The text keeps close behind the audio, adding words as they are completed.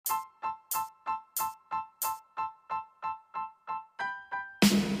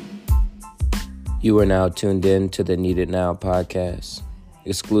You are now tuned in to the Need It Now podcast,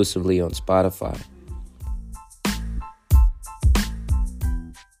 exclusively on Spotify.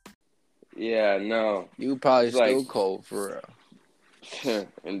 Yeah, no. You probably It's still like- cold for real.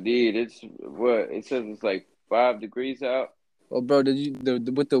 Indeed, it's what it says. It's like 5 degrees out. Well, bro, did you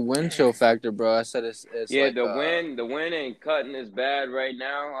with the wind chill factor, bro? I said it's Yeah, like, the wind ain't cutting as bad right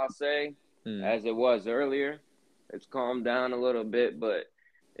now, I'll say, as it was earlier. It's calmed down a little bit, but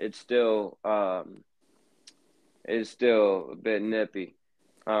it's still a bit nippy.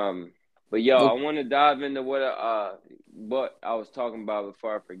 But yo, I want to dive into what I was talking about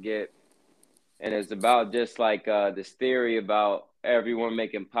before I forget. And it's about just like this theory about everyone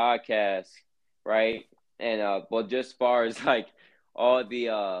making podcasts, right? And well, just as far as like all the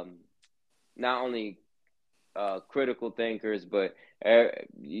not only critical thinkers, but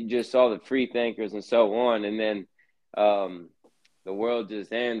you just saw the free thinkers and so on, and then the world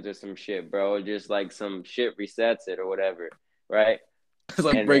just ends or some shit, bro. Just like some shit resets it or whatever, right? It's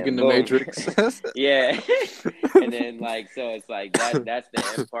like and breaking the Matrix. Yeah. And then like, so it's like that's the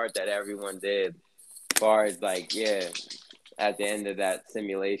end part that everyone did, as far as like, yeah, at the end of that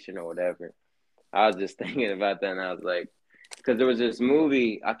simulation or whatever. I was just thinking about that, and I was like, because there was this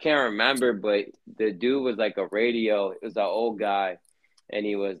movie, I can't remember, but the dude was like a radio. It was an old guy, and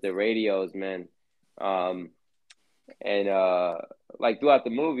he was the radio's man. And like throughout the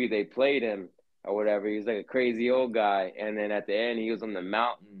movie, they played him or whatever. He was like a crazy old guy, and then at the end, he was on the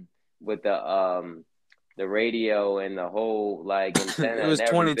mountain with the radio and the whole like antenna. It was and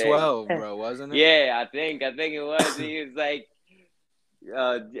everything. 2012, bro, wasn't it? Yeah, I think it was. He was like,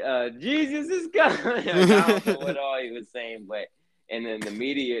 Jesus is coming. Like, I don't know what all he was saying, but and then the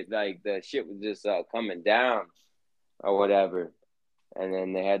media, like the shit was just coming down or whatever. And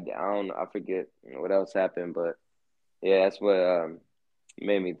then they had, I forget what else happened, but yeah, that's what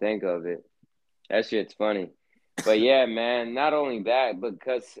made me think of it. That shit's funny. But yeah, man, not only that, but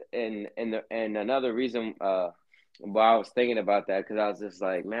because and another reason why I was thinking about that, because I was just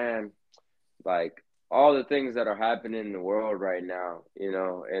like, man, like all the things that are happening in the world right now, you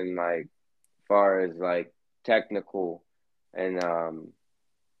know, and like far as like technical and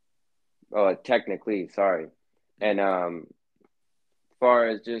technically, sorry. And far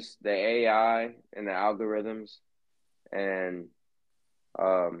as just the AI and the algorithms, and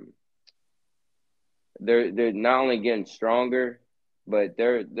they're not only getting stronger, but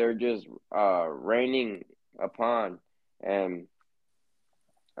they're just reigning upon, and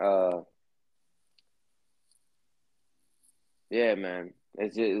yeah, man,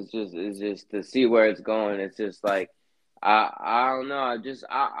 it's just to see where it's going. It's just like I don't know.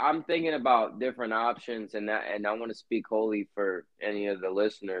 I'm thinking about different options, and I want to speak wholly for any of the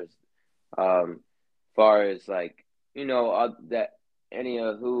listeners. Far as like, you know, that any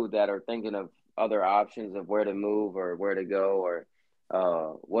of who that are thinking of other options of where to move or where to go, or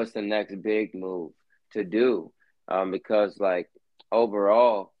what's the next big move to do, because like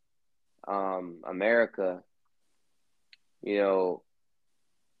overall, America, you know,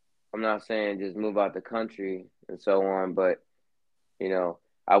 I'm not saying just move out the country and so on, but you know,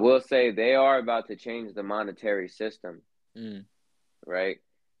 I will say they are about to change the monetary system, right?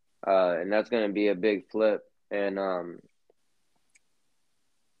 And that's going to be a big flip. And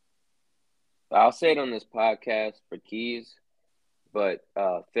I'll say it on this podcast for keys, but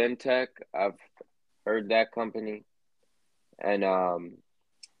FinTech, I've heard that company. And,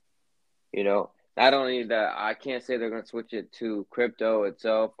 you know, not only that, I can't say they're going to switch it to crypto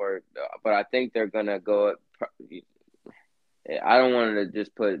itself, but I think they're going to go. I don't want to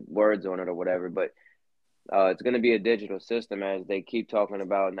just put words on it or whatever, but it's going to be a digital system, as they keep talking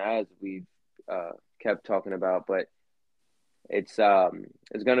about, and as we've kept talking about. But it's going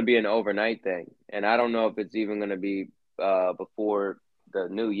to be an overnight thing, and I don't know if it's even going to be before the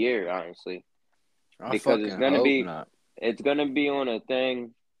new year, honestly, because it's going to be on a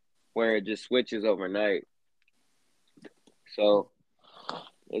thing where it just switches overnight. So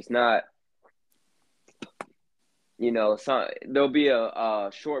it's not, you know, there'll be a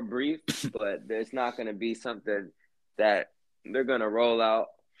short brief, but it's not going to be something that they're going to roll out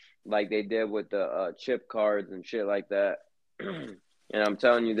like they did with the chip cards and shit like that. And I'm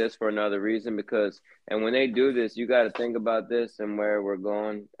telling you this for another reason, because, and when they do this, you got to think about this and where we're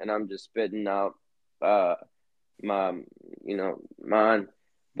going. And I'm just spitting out mine.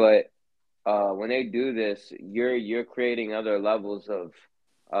 But when they do this, you're creating other levels of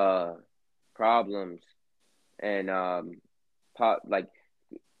problems, and like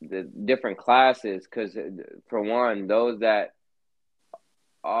the different classes, because for one, those that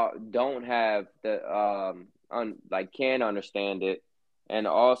don't have the like can't understand it, and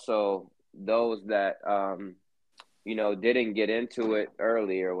also those that didn't get into it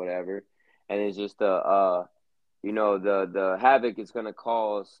early or whatever, and it's just the havoc it's gonna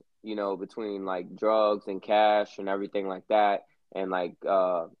cause, between like drugs and cash and everything like that, and like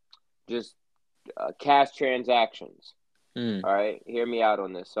just cash transactions. Mm. All right, hear me out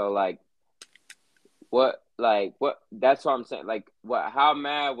on this. So what that's what I'm saying. Like, how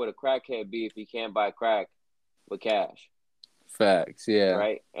mad would a crackhead be if he can't buy crack with cash? Facts, yeah.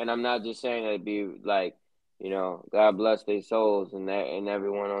 Right? And I'm not just saying it'd be like, God bless their souls and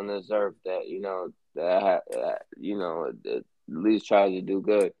everyone on this earth that at least tries to do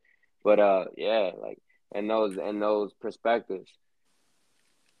good. But yeah, like, and those perspectives.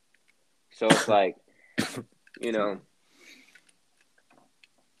 So it's like,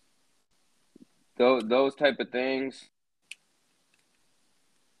 those type of things.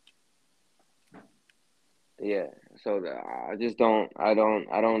 Yeah. So I just don't. I don't.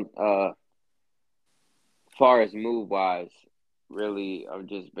 Far as move wise, really, I've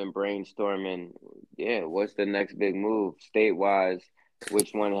just been brainstorming. Yeah, what's the next big move state wise?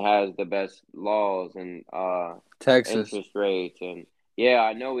 Which one has the best laws and Texas. interest rates? And yeah,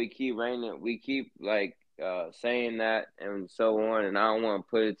 I know we keep like saying that and so on. And I don't want to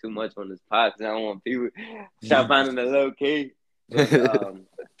put it too much on this pot because I don't want people stop finding the low key.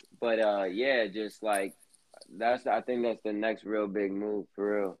 But yeah, just like I think that's the next real big move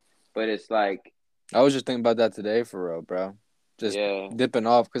for real. But it's like, I was just thinking about that today for real, bro. Just yeah. dipping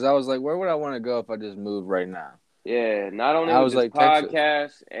off because I was like, where would I want to go if I just moved right now? Yeah, not only I with was this like, Texas.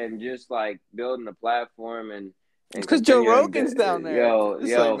 podcast and just like building a platform and It's because Joe continuing to Rogan's down there. yo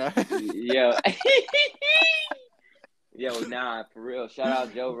It's like, yo nah. yo yo nah, for real. Shout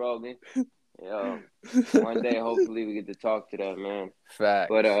out Joe Rogan. Yo, one day hopefully we get to talk to that man.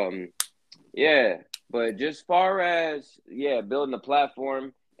 But Facts. yeah, but just far as building a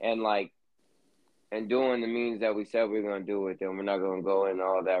platform and like and doing the means that we said we are gonna do it, then we're not gonna go into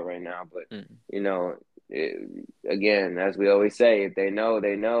all that right now. But you know, again, as we always say, if they know,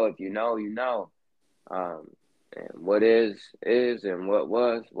 they know. If you know, you know. And what is, and what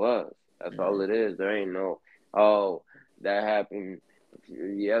was. That's all it is. There ain't no, oh, that happened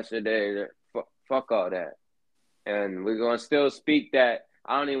yesterday. Fuck all that. And we're gonna still speak that.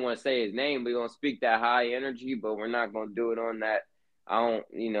 I don't even want to say his name. We're gonna speak that high energy, but we're not gonna do it on that. I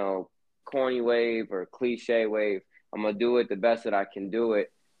don't, corny wave or cliche wave. I'm gonna do it the best that I can do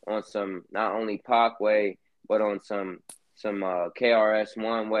it on some not only Pac way, but on some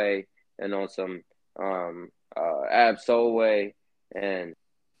KRS-One way, and on some Ab Soul way, and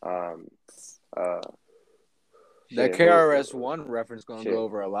uh That shit. KRS-One reference gonna go Shit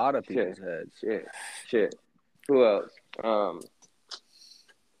over a lot of shit people's heads. shit. Who else?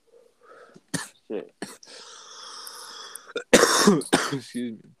 Shit.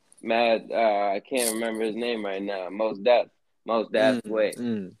 Excuse me. Mad. I can't remember his name right now. Most Def way.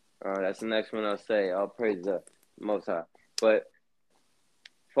 That's the next one I'll say. I'll praise the Most High. But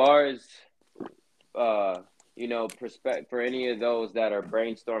far as perspective for any of those that are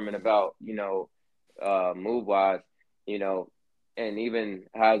brainstorming about, move wise, and even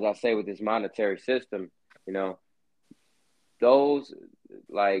as I say with this monetary system, those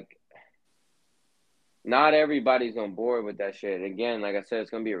like not everybody's on board with that shit. Again, like I said, it's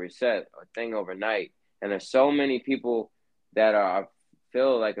gonna be a reset, a thing overnight. And there's so many people that I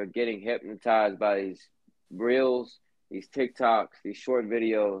feel like are getting hypnotized by these reels, these TikToks, these short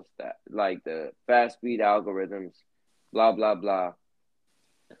videos that like the fast speed algorithms, blah blah blah,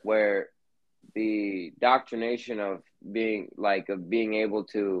 where the doctrination of being able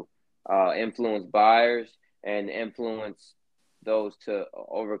to influence buyers and influence those to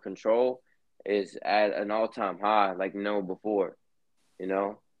over control is at an all-time high like never before,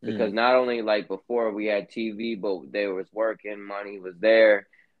 because not only like before we had TV, but there was working, money was there,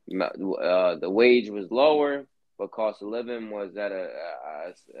 the wage was lower, but cost of living was at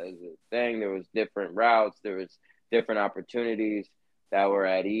a thing. There was different routes, there was different opportunities that were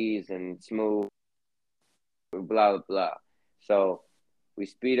at ease and smooth, blah blah. So we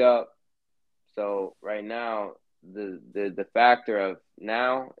speed up. So right now, the factor of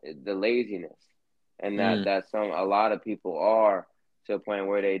now the laziness, and that a lot of people are to a point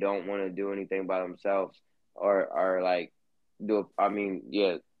where they don't want to do anything by themselves, or are like they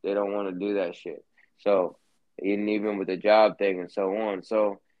don't want to do that shit. So even with the job thing and so on.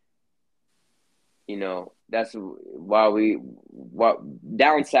 So that's why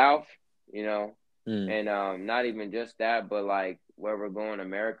down south, and not even just that, but like where we're going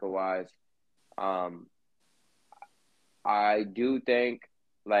America wise, I do think,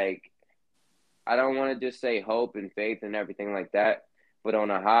 like, I don't want to just say hope and faith and everything like that, but on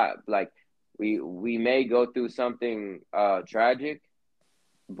a high, like we may go through something tragic,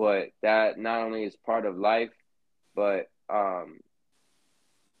 but that not only is part of life, but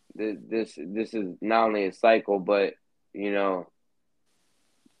this is not only a cycle, but you know,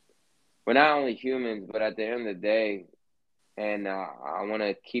 we're not only humans, but at the end of the day, and I want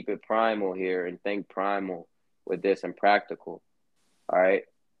to keep it primal here and think primal with this and practical. All right,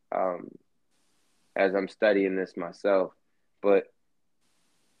 um, as I'm studying this myself, but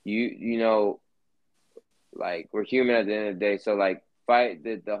you know, like we're human at the end of the day, so like fight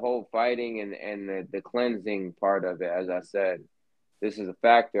the whole fighting and the cleansing part of it, as I said, this is a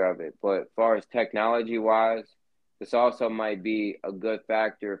factor of it. But as far as technology wise, this also might be a good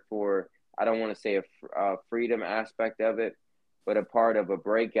factor for, I don't want to say a freedom aspect of it, but a part of a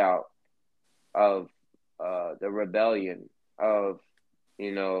breakout of the rebellion of,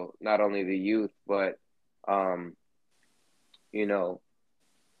 you know, not only the youth, but, you know,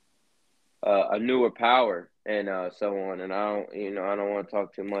 a newer power and so on. And I don't want to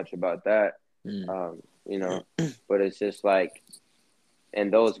talk too much about that, you know, but it's just like in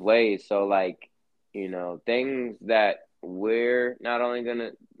those ways. So like, you know, things that we're not only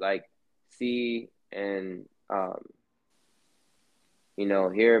gonna like see and you know,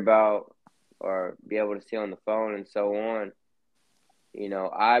 hear about or be able to see on the phone and so on. You know,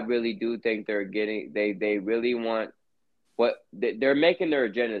 I really do think they really want what they're making their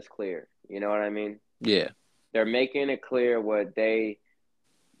agendas clear. You know what I mean? Yeah. They're making it clear what they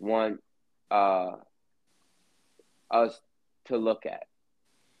want us to look at.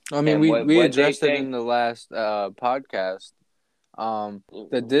 I mean, And we what they addressed it think. in the last podcast.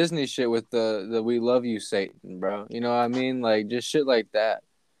 The Disney shit with the "We love you, Satan," bro. You know what I mean? Like just shit like that.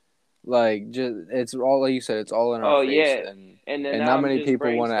 Like just it's all like you said. It's all in our Oh face, yeah, and then and now not I'm many just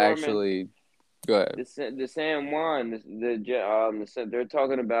people want to brainstorming actually go ahead. the San Juan. They're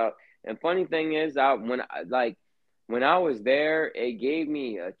talking about. And funny thing is, when I was there, it gave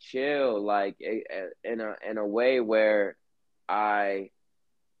me a chill, like in a way where I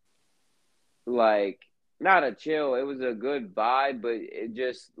like not a chill. It was a good vibe, but it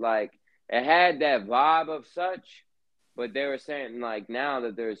just like it had that vibe of such. But they were saying like now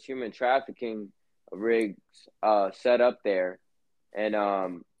that there's human trafficking rigs set up there, and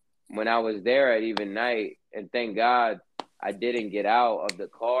when I was there at even night, and thank God I didn't get out of the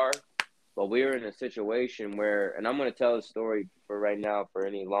car, but we were in a situation where, and I'm gonna tell a story for right now for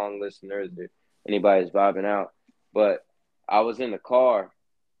any long listeners or anybody's vibing out, but I was in the car.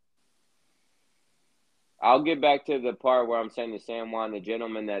 I'll get back to the part where I'm saying the San Juan, the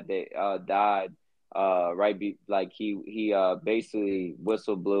gentleman that they died, like he basically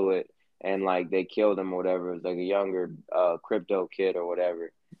whistle blew it and like they killed him or whatever. It was like a younger crypto kid or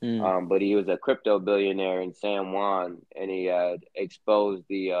whatever. But he was a crypto billionaire in San Juan, and he had exposed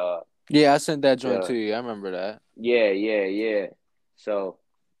Yeah, I sent that joint to the you. I remember that. yeah. So,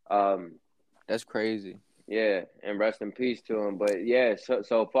 That's crazy. yeah, and rest in peace to him. But yeah,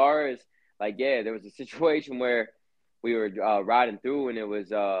 so far as like yeah, there was a situation where we were riding through, and it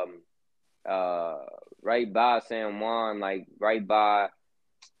was uh right by San Juan, like right by.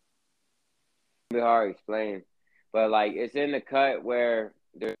 It's hard to explain, but like it's in the cut where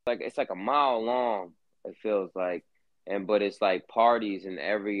there's like it's like a mile long. It feels like, and but it's like parties in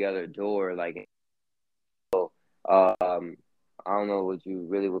every other door, like um I don't know what you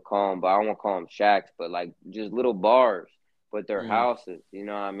really would call them, but I don't want to call them shacks, but like just little bars, but they're houses, you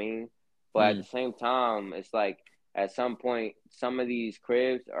know what I mean? But at the same time, it's like at some point, some of these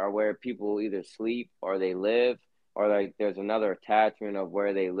cribs are where people either sleep or they live, or like there's another attachment of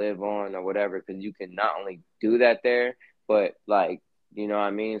where they live on or whatever, because you can not only do that there, but like, you know what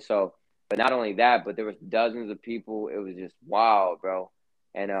I mean? So, but not only that, but there was dozens of people. It was just wild, bro.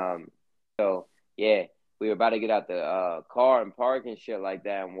 And so yeah, we were about to get out the car and park and shit like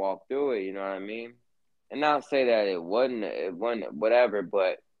that and walk through it, you know what I mean? And not say that it wasn't whatever,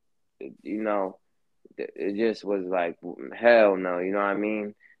 but you know, it just was like hell no, you know what I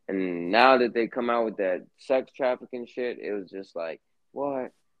mean? And now that they come out with that sex trafficking shit, it was just like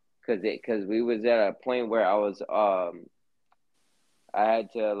what? Because we was at a point where I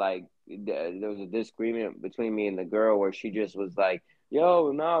had to like there was a disagreement between me and the girl where she just was like,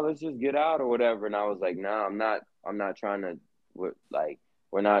 "Yo, no, let's just get out or whatever," and I was like, "No, I'm not trying to. We're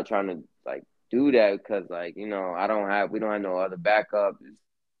not trying to like do that because like we don't have no other backup.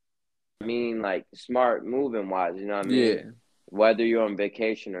 I mean, like smart moving wise, you know what I mean? Yeah. Whether you're on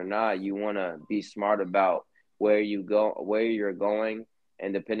vacation or not, you want to be smart about where you're going,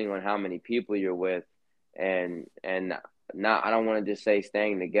 and depending on how many people you're with, and not I don't want to just say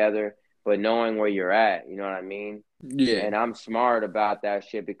staying together, but knowing where you're at, you know what I mean? Yeah. And I'm smart about that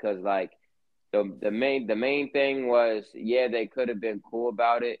shit because like the main thing was, yeah, they could have been cool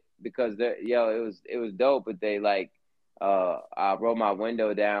about it because it was dope, but they like I rolled my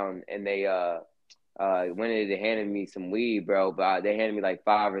window down and they when they handed me some weed, bro, but they handed me like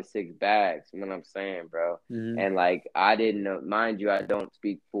 5 or 6 bags. You know what I'm saying, bro? Mm-hmm. And like I didn't know, mind you, I don't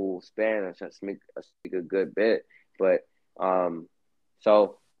speak full Spanish. I speak a good bit, but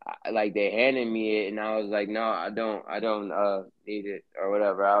so like they handed me it, and I was like, no, I don't need it or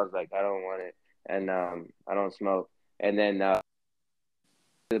whatever. I was like, I don't want it, and I don't smoke. And then to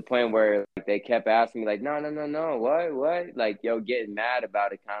the point where like they kept asking me like, no, no, no, no, what, like yo, getting mad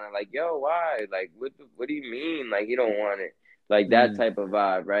about it, kind of like, yo, why, like what do you mean, like you don't want it, like that Mm. type of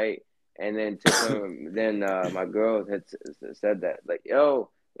vibe, right? And then to the point, then my girls had said that like, yo,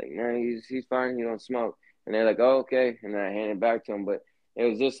 like no, he's fine, he don't smoke, and they're like, oh, okay, and then I handed it back to him, but it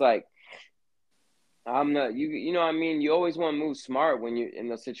was just like I'm not you know what I mean, you always want to move smart when you're in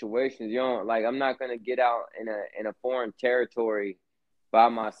those situations. You don't like I'm not gonna get out in a foreign territory by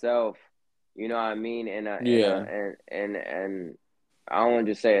myself, you know what I mean? Yeah. And I don't want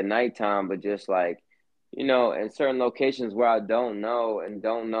to just say at nighttime, but just like, in certain locations where I don't know and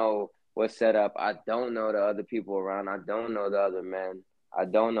don't know what's set up. I don't know the other people around. I don't know the other men. I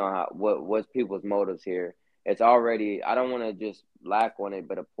don't know what's people's motives here. It's already I don't want to just lack on it,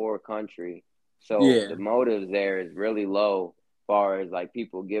 but a poor country. So Yeah. the motives there is really low, as far as like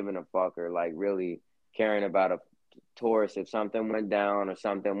people giving a fuck or like really caring about a tourist if something went down or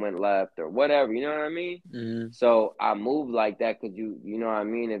something went left or whatever. You know what I mean? Mm-hmm. So I move like that because you know what I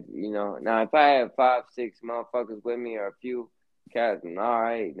mean. If now if I have 5, 6 motherfuckers with me or a few cats, then all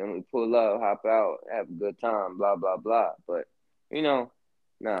right, then we pull up, hop out, have a good time, blah blah blah. But you know,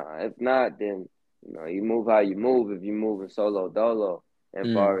 nah, if not, then you move how you move. If you moving solo dolo, and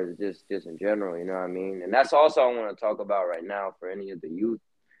Mm. far as just in general, you know what I mean. And that's also I want to talk about right now for any of the youth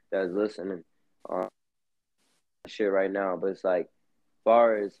that's listening. Shit right now, but it's like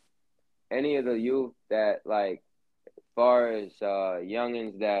far as any of the youth that like far as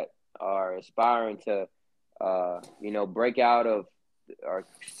youngins that are aspiring to break out of or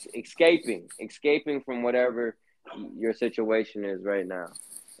escaping from whatever your situation is right now,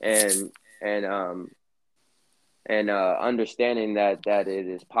 and and understanding that it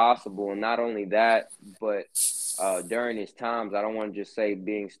is possible, and not only that, but during these times, I don't want to just say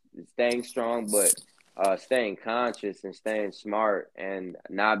staying strong, but staying conscious and staying smart and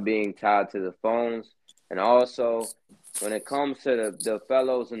not being tied to the phones. And also, when it comes to the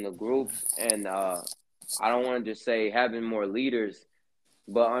fellows in the groups, and I don't want to just say having more leaders,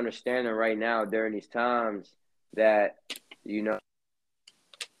 but understanding right now during these times that a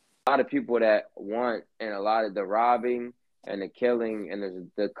lot of people that want, and a lot of the robbing and the killing, and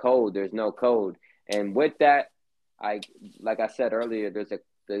there's there's no code. And with that, I like I said earlier, there's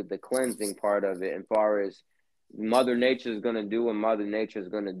the cleansing part of it, and far as Mother Nature is gonna do what Mother Nature is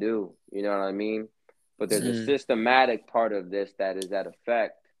gonna do, you know what I mean? But there's a Mm. systematic part of this that is at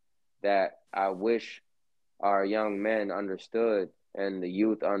effect that I wish our young men understood and the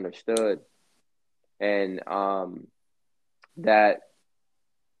youth understood, and that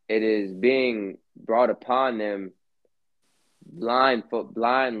it is being brought upon them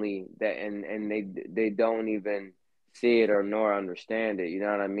blindly, that and they don't even see it or nor understand it, you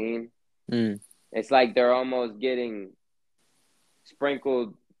know what I mean? Mm. It's like they're almost getting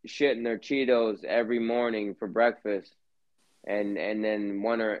sprinkled shit in their Cheetos every morning for breakfast, and then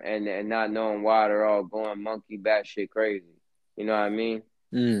wonder and not knowing why they're all going monkey batshit crazy, you know what I mean?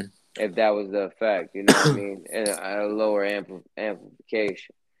 Mm. If that was the effect, you know what I mean? And a lower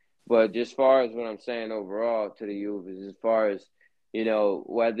amplification. But just far as what I'm saying overall to the youth is, as far as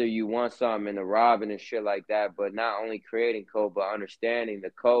whether you want something in the robbing and shit like that, but not only creating code, but understanding the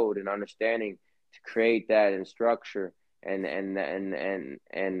code and understanding to create that in structure and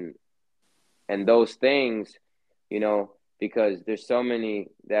those things, because there's so many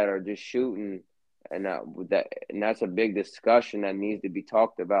that are just shooting, and that's a big discussion that needs to be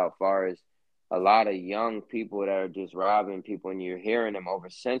talked about. Far as a lot of young people that are just robbing people, and you're hearing them over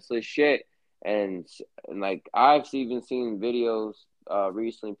senseless shit, and like I've even seen videos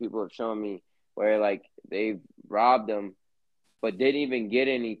recently. People have shown me where like they've robbed them, but didn't even get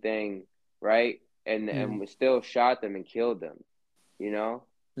anything, right? And Mm. we still shot them and killed them, you know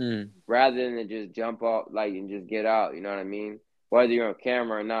Mm. rather than just jump off like and just get out, you know what I mean? Whether you're on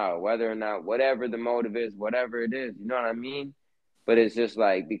camera or not, whether or not, whatever the motive is, whatever it is, you know what I mean? But it's just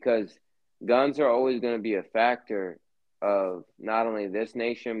like, because guns are always going to be a factor of not only this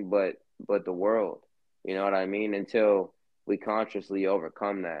nation but the world, you know what I mean? Until we consciously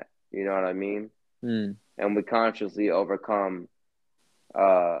overcome that, you know what I mean? Mm. And we consciously overcome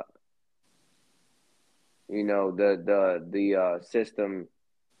uh you know, the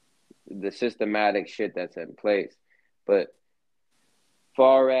systematic shit that's in place. But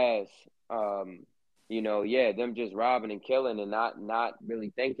far as you know, yeah, them just robbing and killing and not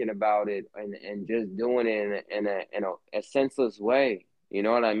really thinking about it and just doing it in a senseless way. You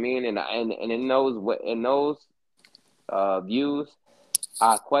know what I mean? And in those views,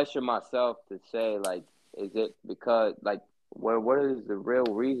 I question myself to say, like, is it because, like, what is the real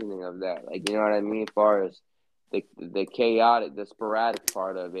reasoning of that? Like, you know what I mean? As far as the chaotic, the sporadic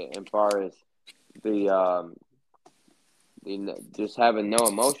part of it, and far as the just having no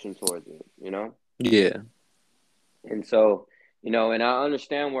emotion towards it, you know? Yeah. And so, you know, and I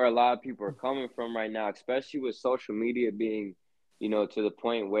understand where a lot of people are coming from right now, especially with social media being, you know, to the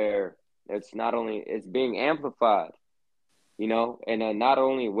point where it's being amplified, you know, and then not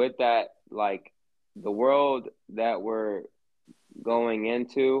only with that, like the world that we're going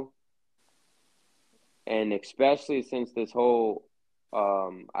into, and especially since this whole,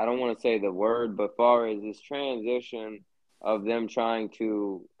 I don't want to say the word, but far as this transition of them trying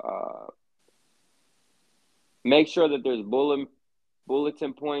to make sure that there's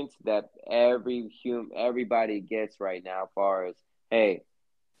bulletin points that everybody gets right now, far as, hey,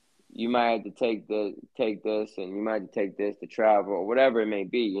 you might have to take this and you might have to take this to travel or whatever it may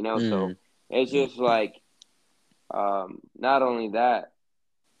be, you know. So it's just like not only that,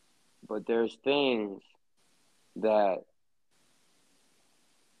 but there's things that,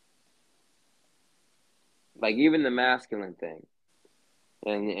 like, even the masculine thing,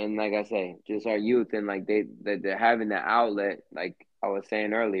 and like I say, just our youth, and like they're having the outlet, like I was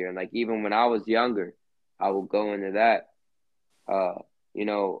saying earlier, and like even when I was younger, I would go into that. You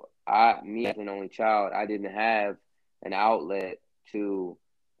know, me as an only child, I didn't have an outlet to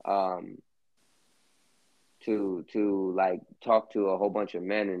um like talk to a whole bunch of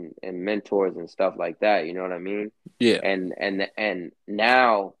men and mentors and stuff like that, you know what I mean? Yeah. And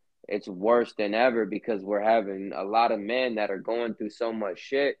now it's worse than ever because we're having a lot of men that are going through so much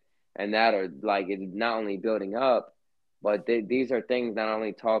shit, and that are like, it's not only building up, but these are things not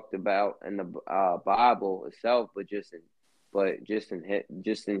only talked about in the Bible itself, but just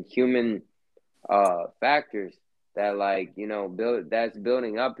in human factors that, like, you know, that's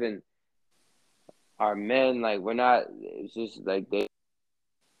building up in our men. Like, we're not, it's just like they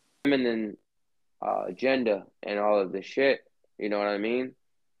feminine agenda and all of the shit, you know what I mean?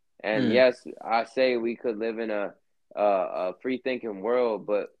 And yes, I say we could live in a free thinking world,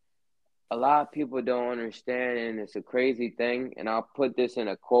 but a lot of people don't understand, and it's a crazy thing, and I'll put this in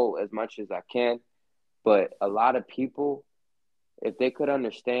a quote as much as I can, but a lot of people, if they could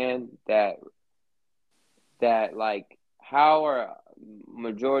understand that like, how are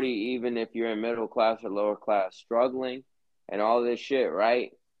majority, even if you're in middle class or lower class, struggling and all this shit,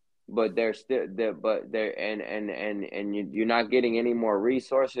 right? But they're still there, but they're and you're not getting any more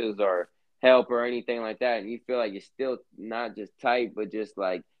resources or help or anything like that, and you feel like you're still not just tight, but just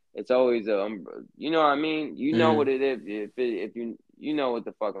like it's always you know what I mean? You know what it is, if you know what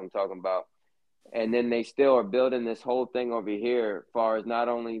the fuck I'm talking about. And then they still are building this whole thing over here, as far as not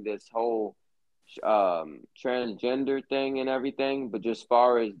only this whole transgender thing and everything, but just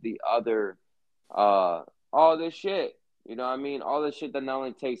far as the other all this shit. You know what I mean? All this shit that not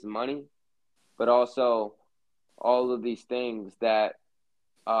only takes money, but also all of these things that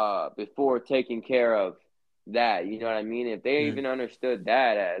before taking care of that, you know what I mean? If they even understood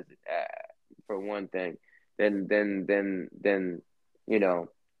that as for one thing, then you know,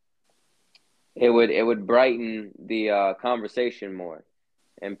 it would brighten the conversation more,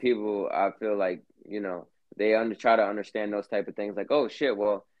 and people, I feel like, you know, they try to understand those type of things, like, oh shit,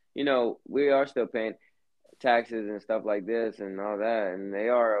 well, you know, we are still paying taxes and stuff like this and all that, and they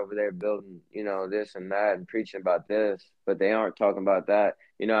are over there building, you know, this and that and preaching about this, but they aren't talking about that,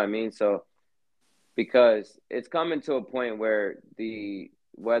 you know what I mean? So because it's coming to a point where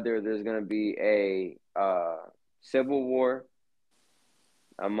whether there's going to be a civil war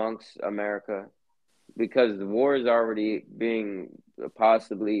amongst America, because the war is already being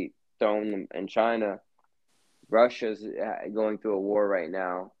possibly thrown in China. Russia's going through a war right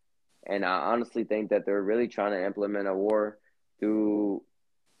now, and I honestly think that they're really trying to implement a war through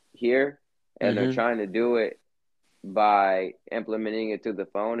here, and they're trying to do it by implementing it through the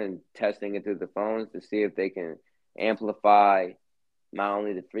phone and testing it through the phones to see if they can amplify not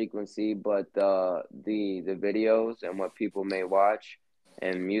only the frequency, but the videos and what people may watch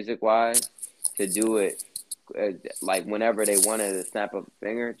and music wise, to do it like whenever they wanted to snap of a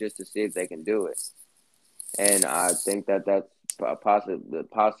finger, just to see if they can do it. And I think that that's the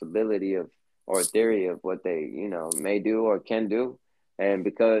possibility of, or a theory of what they, you know, may do or can do. And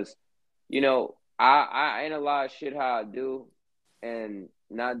because, you know, I ain't a lot of shit how I do, and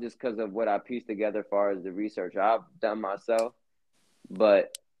not just because of what I pieced together as far as the research I've done myself,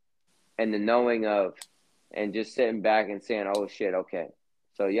 but and the knowing of, and just sitting back and saying, oh shit, okay.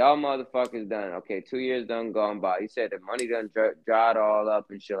 So y'all motherfuckers done, okay, 2 years done gone by. You said the money done dried all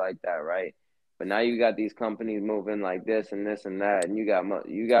up and shit like that, right? But now you got these companies moving like this and this and that, and you got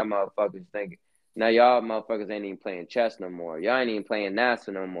motherfuckers thinking, now y'all motherfuckers ain't even playing chess no more. Y'all ain't even playing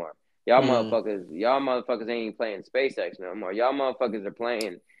NASA no more. Y'all motherfuckers ain't even playing SpaceX no more. Y'all motherfuckers are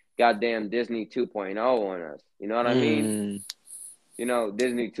playing goddamn Disney 2.0 on us. You know what I mean? You know,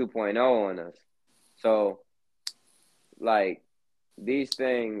 Disney 2.0 on us. So, like, these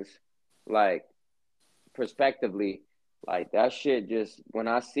things, like, prospectively, like, that shit just, when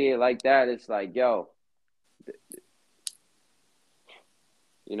I see it like that, it's like, yo,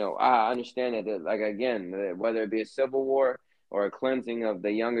 you know, I understand that, like, again, whether it be a civil war or a cleansing of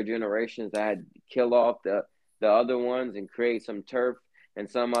the younger generations that had to kill off the other ones and create some turf and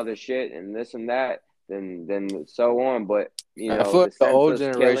some other shit and this and that, then so on. But, you I know, feel the like the old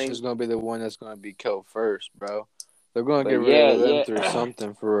senseless generation killing. is gonna be the one that's gonna be killed first, bro. They're gonna get But rid yeah, of them through yeah.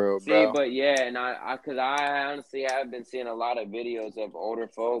 something for real, See, bro. but yeah, and cause I honestly have been seeing a lot of videos of older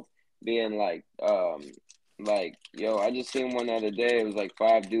folk being like, yo, I just seen one the other day. It was like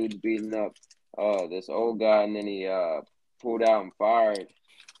 5 dudes beating up, this old guy, and then he, pulled out and fired,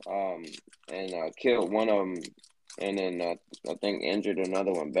 um, and, killed one of them, and then, I think injured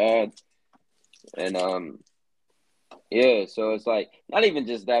another one bad. And, yeah, so it's like, not even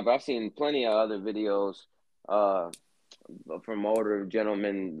just that, but I've seen plenty of other videos, uh, from older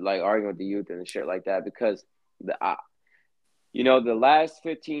gentlemen like arguing with the youth and shit like that because you know, the last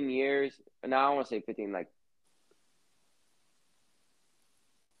 15 years, no, I don't want to say 15, like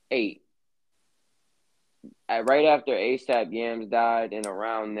 8, right after ASAP Yams died and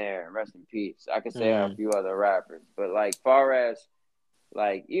around there, rest in peace. I could say a few other rappers, but like far as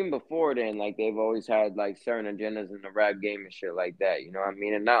like even before then, like they've always had like certain agendas in the rap game and shit like that. You know what I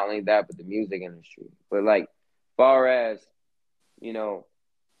mean? And not only that, but the music industry. But like far as, you know,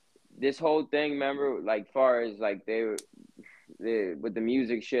 this whole thing, remember, like far as like with the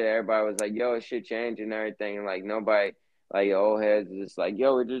music shit, everybody was like, yo, shit changed and everything. And like nobody, like old heads, just like,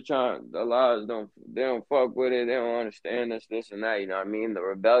 yo, we're just trying. The laws they don't fuck with it. They don't understand this and that. You know what I mean? The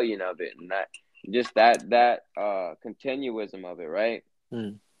rebellion of it and that, just that continuism of it, right?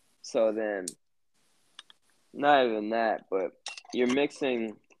 Mm. So then, not even that, but you're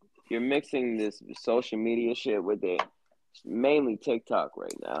mixing this social media shit with it, mainly TikTok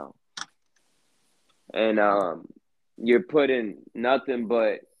right now, and you're putting nothing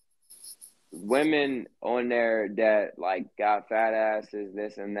but women on there that like got fat asses,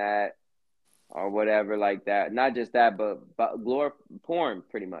 this and that, or whatever like that. Not just that, but porn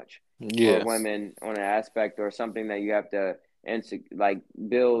pretty much for Yeah. women on an aspect or something that you have to like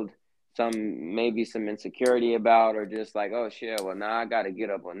build maybe some insecurity about, or just like, oh shit, well now I got to get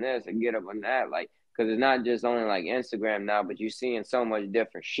up on this and get up on that, like, because it's not just only like Instagram now, but you're seeing so much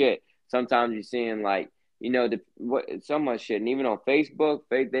different shit. Sometimes you're seeing like, you know, so much shit, and even on Facebook,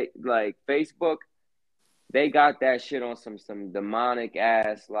 Facebook, they got that shit on some demonic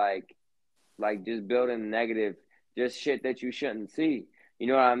ass like just building negative, just shit that you shouldn't see. You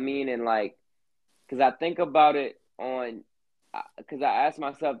know what I mean? And like, because I think about it because I asked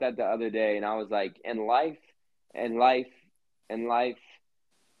myself that the other day, and I was like, in life, in life,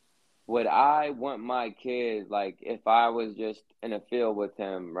 would I want my kids, like, if I was just in a field with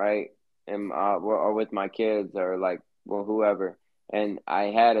him, right? And, or with my kids, or like, well, whoever, and I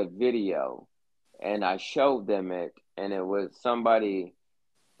had a video and I showed them it, and it was somebody,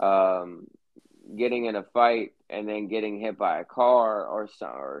 um, getting in a fight and then getting hit by a car, or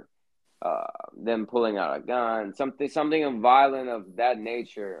them pulling out a gun, something violent of that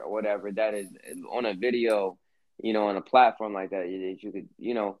nature or whatever, that is on a video, you know, on a platform like that, you could,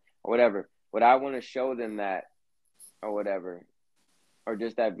 you know, or whatever. Would I want to show them that or whatever, or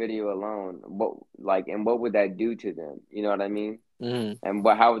just that video alone? And what would that do to them? You know what I mean? Mm. And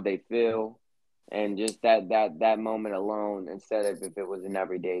how would they feel? And just that moment alone, instead of if it was an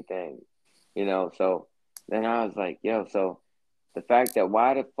everyday thing, you know. So then I was like, yo, so the fact that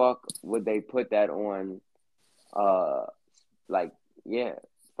why the fuck would they put that on, uh like, yeah,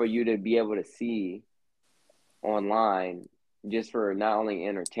 for you to be able to see online, just for not only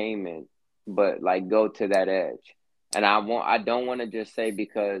entertainment, but like go to that edge. And I don't want to just say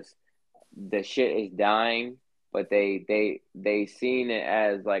because the shit is dying, but they seen it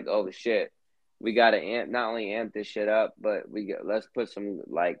as like, oh shit, we gotta not only amp this shit up, but let's put some,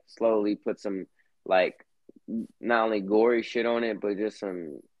 like, slowly put some, like, not only gory shit on it, but just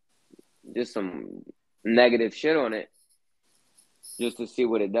some just some negative shit on it just to see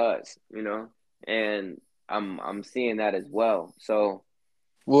what it does, you know? And I'm seeing that as well. So,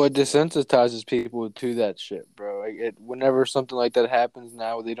 Well, it desensitizes people to that shit, bro. Like whenever something like that happens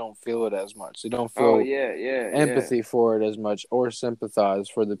now, they don't feel it as much. They don't oh feel yeah, yeah, yeah. empathy for it as much or sympathize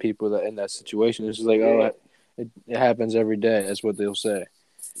for the people that in that situation. It's just like, Yeah. oh, it happens every day. That's what they'll say.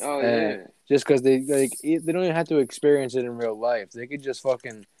 Oh And yeah. just because they don't even have to experience it in real life. They could just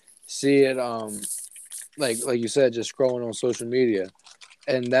fucking see it. Like you said, just scrolling on social media,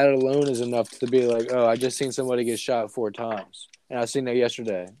 and that alone is enough to be like, oh, I just seen somebody get shot 4 times, and I seen that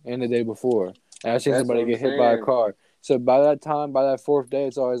yesterday and the day before, and I seen That's what somebody I'm get hit by a saying. car. So by that time, by that fourth day,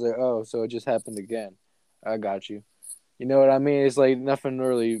 it's always like, oh, so it just happened again. I got you. You know what I mean? It's like nothing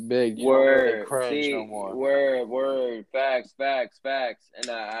really big. You don't really Word. cringe no See, more. word. Facts, facts, facts. And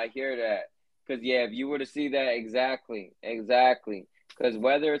I hear that. Because, yeah, if you were to see that, exactly. Because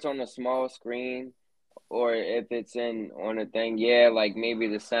whether it's on a small screen or if it's on a thing, yeah, like maybe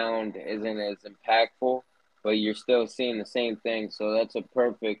the sound isn't as impactful, but you're still seeing the same thing. So that's a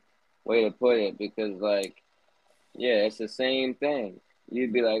perfect way to put it because, like, yeah, it's the same thing.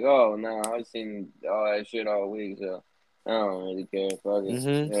 You'd be like, oh, no, I've seen all that shit all week, so I don't really care. Fuck it.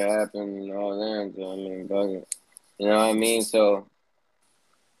 Mm-hmm. It happened and all that, so I mean, fuck it. You know what I mean? So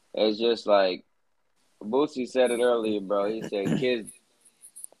it's just like, Boosie said it earlier, bro. He said kids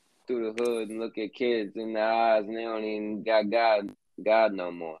through the hood and look at kids in the eyes and they don't even got God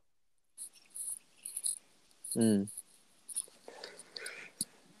no more. Mm.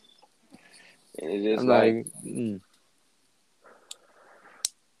 And it's just I'm like, like,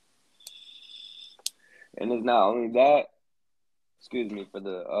 and it's not only that, excuse me for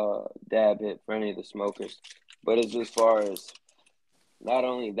the dab hit for any of the smokers, but it's as far as not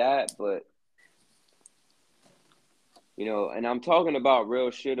only that, but you know, and I'm talking about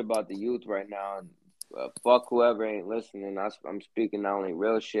real shit about the youth right now. And fuck whoever ain't listening. I'm speaking not only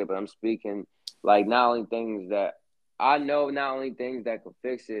real shit, but I'm speaking like not only things that I know, not only things that could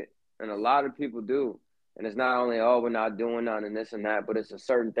fix it, and a lot of people do. And it's not only oh we're not doing none and this and that, but it's a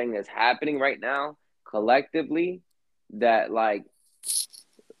certain thing that's happening right now collectively that like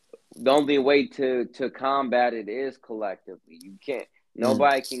the only way to combat it is collectively. You can't.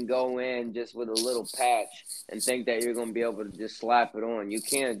 Nobody can go in just with a little patch and think that you're gonna be able to just slap it on. You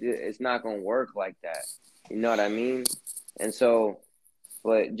can't do. It's not gonna work like that. You know what I mean? And so,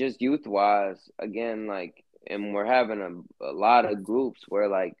 but just youth wise, again, like, and we're having a lot of groups where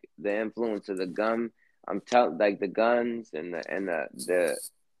like the influence of the gun. I'm telling like the guns and the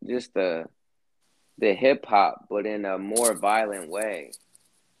just the hip hop, but in a more violent way.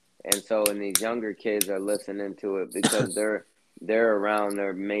 And so, and these younger kids are listening to it because they're around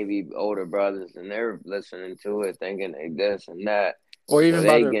their maybe older brothers and they're listening to it, thinking like this and that. or So even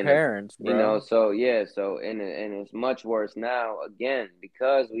by they their getting, parents, you know. bro. So yeah. So and it's much worse now again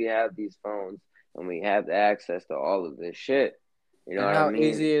because we have these phones and we have access to all of this shit. You know And what I how mean?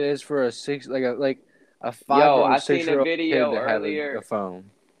 easy it is for a Yo, 5 or I seen a 6 year old kid video to have a earlier. phone.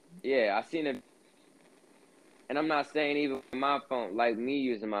 Yeah, I seen a and I'm not saying even my phone, like me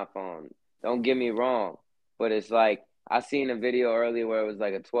using my phone. Don't get me wrong, but it's like I seen a video earlier where it was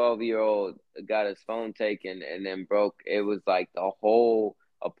like a 12-year-old got his phone taken and then broke. It was like the whole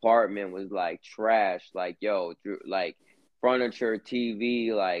apartment was like trash. Like yo, like furniture,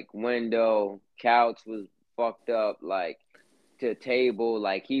 TV, like window, couch was fucked up. Like to table,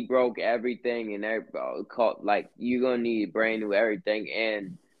 like he broke everything and everybody called like you gonna need brand new everything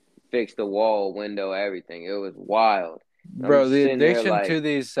and fix the wall, window, everything. It was wild. I'm Bro, the sitting there addiction like, to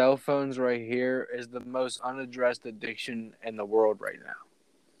these cell phones right here is the most unaddressed addiction in the world right now.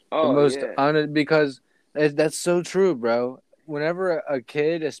 The oh most yeah, because that's so true, bro. Whenever a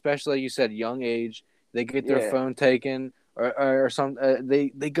kid, especially like you said, young age, they get their yeah, phone taken or some, they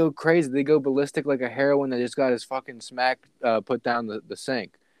go crazy. They go ballistic like a heroin that just got his fucking smack put down the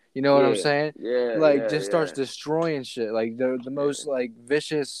sink. You know what I'm yeah, saying? yeah, Like yeah, just starts yeah, destroying shit. Like the yeah, most like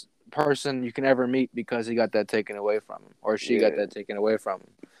vicious person you can ever meet because he got that taken away from him or she got yeah, that taken away from him.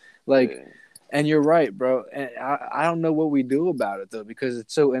 Like, yeah, and you're right, bro. And I don't know what we do about it though, because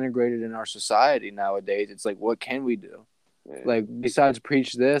it's so integrated in our society nowadays. It's like, what can we do? yeah. Like, besides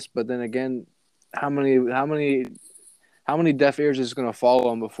preach this, but then again, how many deaf ears is going to fall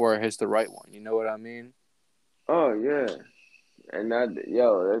on before it hits the right one? You know what I mean? Oh yeah. And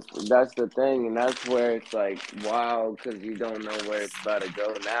that's the thing, and that's where it's like wow, because you don't know where it's about to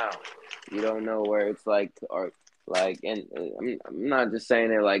go now. You don't know where it's like, or like, and I'm not just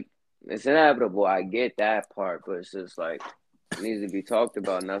saying it like it's inevitable. I get that part, but it's just like it needs to be talked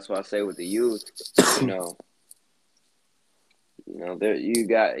about, and that's why I say with the youth, you know, There you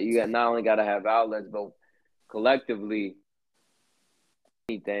got not only got to have outlets, but collectively,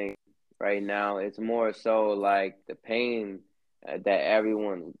 anything right now, it's more so like the pain that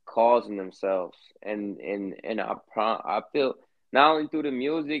everyone causing themselves, and I feel not only through the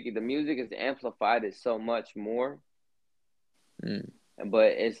music is amplified it so much more,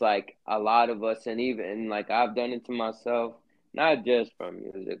 but it's like a lot of us, and even like I've done it to myself, not just from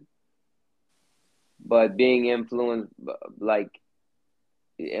music, but being influenced like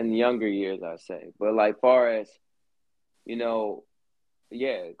in younger years, I say, but like far as you know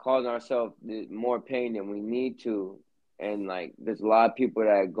yeah, causing ourselves more pain than we need to. And like, there's a lot of people that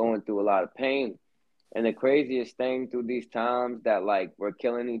are going through a lot of pain. And the craziest thing through these times that like we're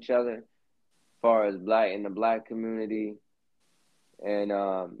killing each other, as far as in the black community, and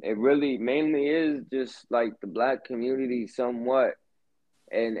it really mainly is just like the black community, somewhat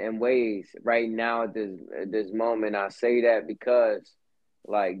in ways right now at this moment. I say that because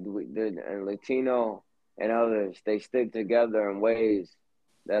like the Latino and others, they stick together in ways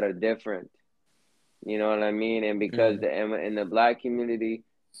that are different. You know what I mean? And because in the black community,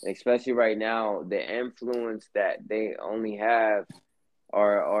 especially right now, the influence that they only have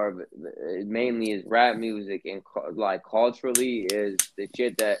are mainly is rap music, and like culturally is the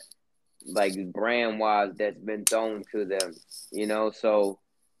shit that like brand wise that's been thrown to them. So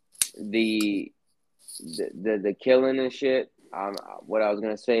the the killing and shit. What I was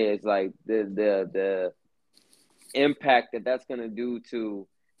gonna say is like the impact that that's gonna do to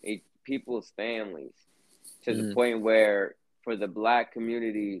people's families, to the point where for the black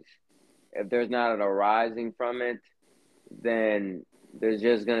communities, if there's not an arising from it, then there's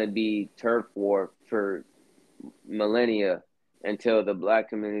just going to be turf war for millennia until the black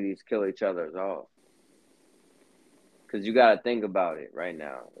communities kill each other off. Because you got to think about it right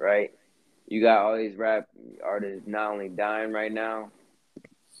now, right? You got all these rap artists not only dying right now,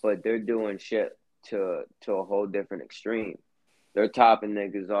 but they're doing shit to a whole different extreme. They're topping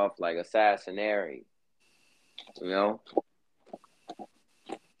niggas off like assassinary. You know?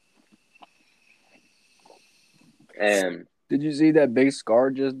 And did you see that Big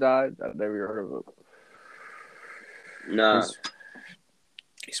Scar just died? I've never heard of it. Nah.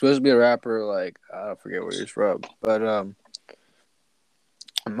 He's supposed to be a rapper, like I don't forget where he's from. But I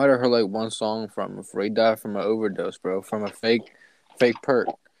might have heard like one song from him before he died from an overdose, bro. From a fake perk.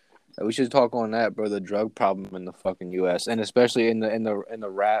 We should talk on that, bro. The drug problem in the fucking U.S. and especially in the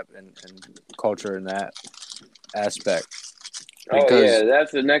rap and culture in that aspect. Because,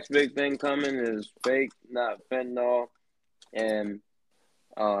 that's the next big thing coming is not fentanyl, and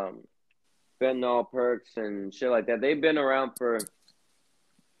fentanyl perks and shit like that. They've been around for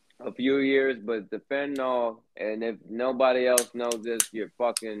a few years, but the fentanyl, and if nobody else knows this, you're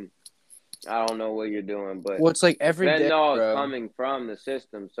fucking, I don't know what you're doing, but it's like every fentanyl day, is coming from the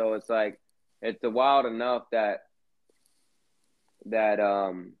system, so it's like it's wild enough that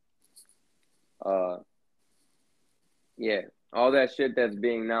yeah, all that shit that's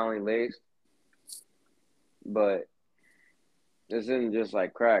being not only laced, but this isn't just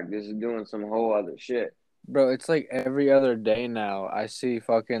like crack. This is doing some whole other shit. Bro, it's like every other day now I see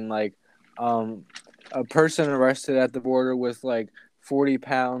fucking like a person arrested at the border with like 40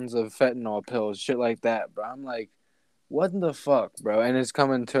 pounds of fentanyl pills, shit like that, bro. I'm like, what the fuck, bro? And it's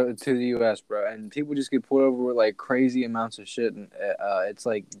coming to the U.S., bro. And people just get pulled over with like crazy amounts of shit, and it's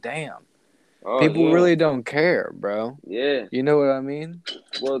like, damn. People really don't care, bro. Yeah. You know what I mean?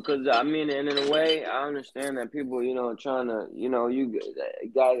 Well, because, I mean, and in a way, I understand that people, trying to, you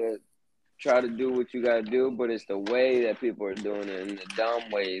gotta try to do what you gotta do, but it's the way that people are doing it and the dumb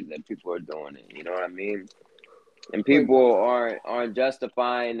ways that people are doing it. You know what I mean? And people aren't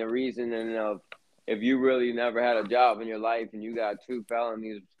justifying the reasoning of, if you really never had a job in your life and you got 2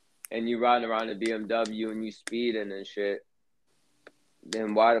 felonies and you riding around a BMW and you speeding and shit,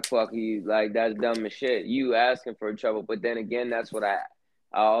 then why the fuck are you, like, that's dumb as shit. You asking for trouble. But then again, that's what I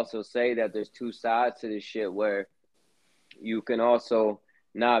also say, that there's 2 sides to this shit, where you can also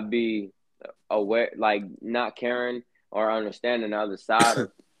not be aware, like not caring or understanding the other side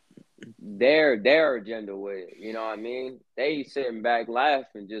of their agenda with it. You know what I mean? They sitting back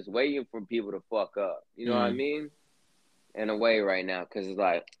laughing, just waiting for people to fuck up. You know what I mean? In a way right now, because it's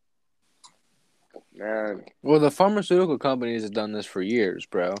like, man. Well, the pharmaceutical companies have done this for years,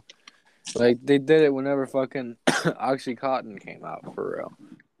 bro. Like, they did it whenever fucking Oxycontin came out, for real.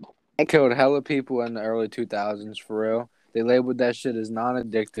 It killed hella people in the early 2000s, for real. They labeled that shit as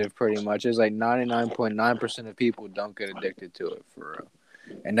non-addictive, pretty much. It's like 99.9% of people don't get addicted to it, for real.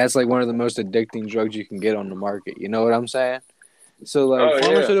 And that's like one of the most addicting drugs you can get on the market. You know what I'm saying? So, like,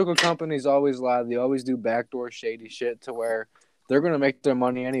 pharmaceutical companies always lie. They always do backdoor shady shit to where they're gonna make their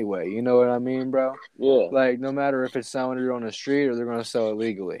money anyway. You know what I mean, bro? Yeah. Like, no matter if it's selling it on the street or they're gonna sell it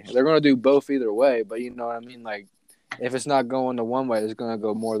legally, they're gonna do both either way. But you know what I mean? Like, if it's not going the one way, it's gonna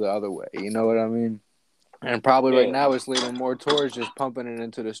go more the other way. You know what I mean? And probably right Yeah. now it's leaning more towards just pumping it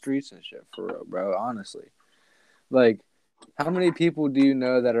into the streets and shit, for real, bro. Honestly, like, how many people do you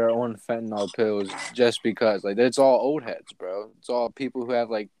know that are on fentanyl pills just because? Like, it's all old heads, bro. It's all people who have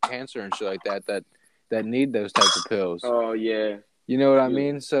like cancer and shit like that need those types of pills. Oh yeah. You know what I Yeah.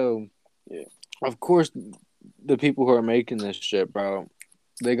 mean? So, Yeah. of course, the people who are making this shit, bro,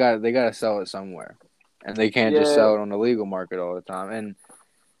 they got to sell it somewhere, and they can't just Yeah. sell it on the legal market all the time. And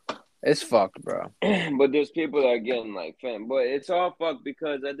it's fucked, bro. But there's people that are getting like fam. But it's all fucked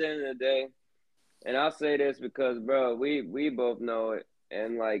because at the end of the day, and I'll say this because, bro, we both know it.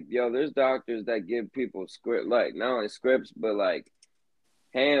 And like, yo, there's doctors that give people script, like not only scripts, but like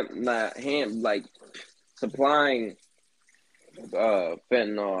like supplying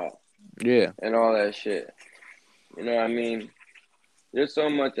fentanyl Yeah. and all that shit. You know what I mean? There's so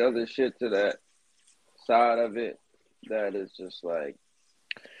much other shit to that side of it that is just like,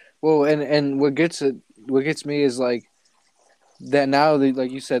 Well, and what gets me is like that now they,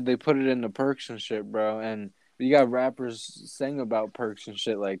 like you said, they put it in the perks and shit, bro. And you got rappers sing about perks and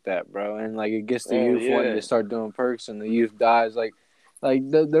shit like that, bro. And like it gets the oh youth wanting yeah, to start doing perks, and the youth dies.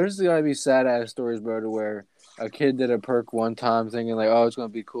 There's gotta be sad ass stories, bro, to where a kid did a perk one time thinking like, oh, it's gonna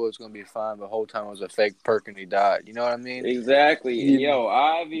be cool, it's gonna be fine, but the whole time it was a fake perk and he died. You know what I mean? exactly. And You, yo,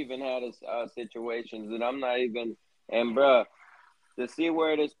 I've even had situations that I'm not even, and bruh, to see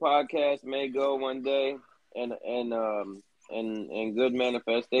where this podcast may go one day, and good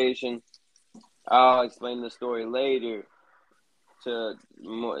manifestation. I'll explain the story later to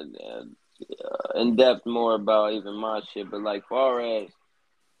more in depth more about even my shit. But like far as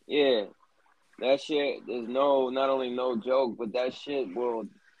yeah, that shit is not only no joke, but that shit will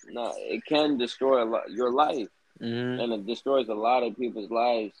not. It can destroy your life, mm-hmm. and it destroys a lot of people's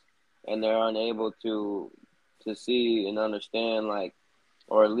lives, and they're unable to see and understand, like,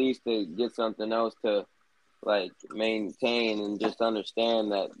 or at least to get something else to like maintain and just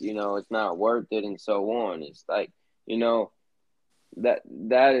understand that it's not worth it and so on. It's like that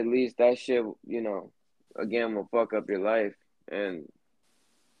at least that shit again will fuck up your life, and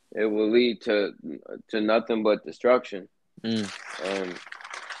it will lead to nothing but destruction. Mm.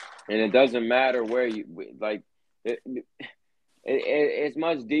 And it doesn't matter where you like it's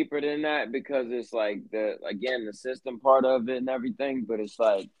much deeper than that, because it's like the system part of it and everything, but it's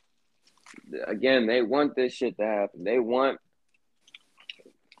like again, they want this shit to happen. They want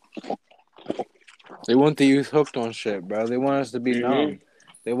the youth hooked on shit, bro. They want us to be mm-hmm. numb.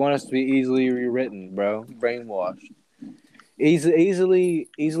 They want us to be easily rewritten, bro. Brainwashed. Easily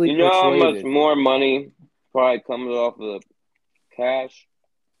You know how much persuaded. more money probably comes off of the cash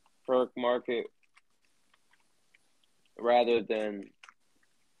perk market rather than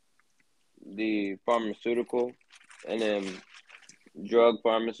the pharmaceutical and then drug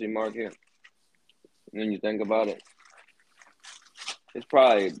pharmacy market when you think about it? It's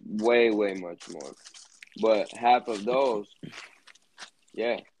probably way, way much more. But half of those,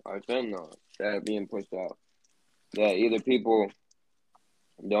 yeah, are fentanyl that are being pushed out. That either people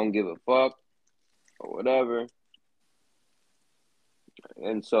don't give a fuck or whatever,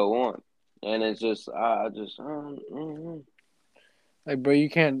 and so on. And it's just, I just, Like, bro, you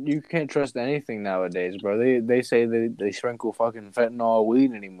can't trust anything nowadays, bro. They say they sprinkle fucking fentanyl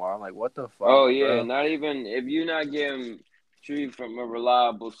weed anymore. I'm like, what the fuck, oh yeah, bro? not even if you're not getting treated from a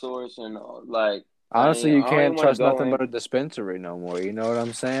reliable source, and like, Honestly, you I don't even can't want to trust go nothing in. but a dispensary no more. You know what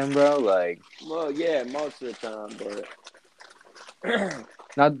I'm saying, bro? Like, Well, yeah, most of the time,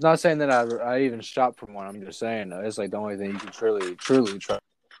 but not saying that I even shop from one. I'm just saying though, it's like the only thing you can truly trust.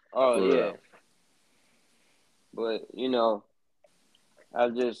 oh For yeah, real. but I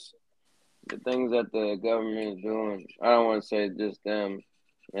just the things that the government is doing. I don't want to say just them,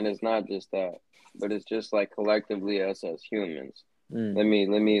 and it's not just that, but it's just like collectively us as humans. Mm. Let me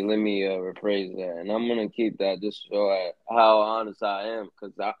rephrase that, and I'm gonna keep that just to show how honest I am,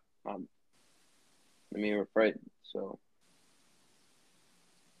 because I'm. Let me rephrase. So,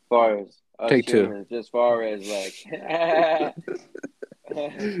 as far as us Take two. humans, just far as like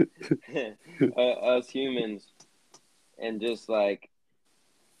us humans, and just like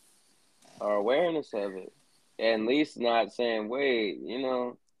our awareness of it, and at least not saying, wait,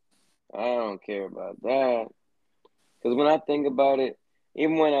 I don't care about that. Because when I think about it,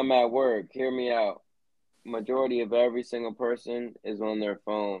 even when I'm at work, hear me out, majority of every single person is on their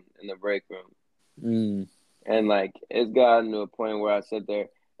phone in the break room. Mm. And like, it's gotten to a point where I sit there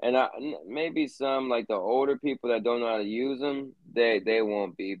And maybe some like the older people that don't know how to use them, they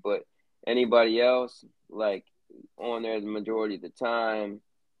won't be. But anybody else, like on there the majority of the time,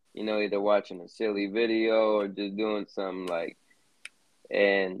 either watching a silly video or just doing something like,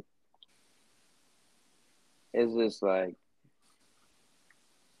 and it's just like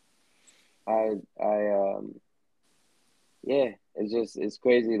I yeah, it's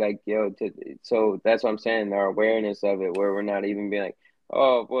crazy. Like so that's what I'm saying. Our awareness of it, where we're not even being like,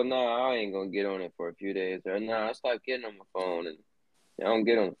 oh well, no, I ain't gonna get on it for a few days, or no, I stopped getting on my phone, and I don't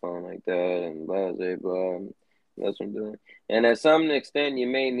get on the phone like that, and blah blah blah. And that's what I'm doing. And at some extent, you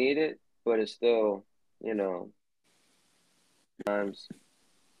may need it, but it's still, times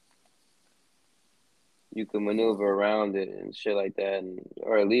you can maneuver around it and shit like that, and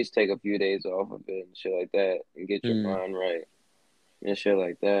or at least take a few days off of it and shit like that, and get your mind right and shit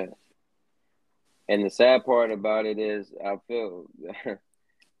like that. And the sad part about it is, I feel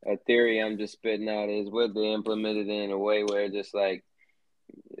a theory I'm just spitting out is would they implement it in a way where just like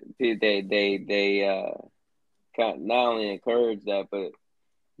they not only encourage that, but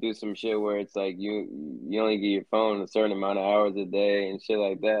do some shit where it's like you only get your phone a certain amount of hours a day and shit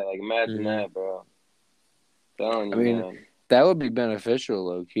like that. Like imagine Mm-hmm. that, bro. Telling I you, mean, man. that would be beneficial,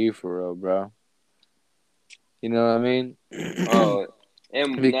 low key, for real, bro. You know what I mean? Oh,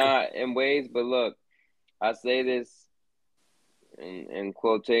 and Because, not in ways, but look, I say this in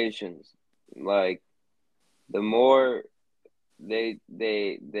quotations. Like the more they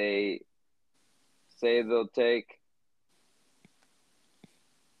say they'll take,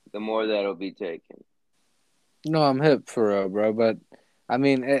 the more that'll be taken. no, I'm hip for real, bro. But I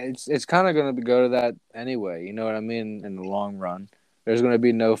mean, it's kind of gonna go to that anyway. You know what I mean? In the long run, there's gonna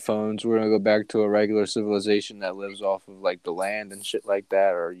be no phones. We're gonna go back to a regular civilization that lives off of like the land and shit like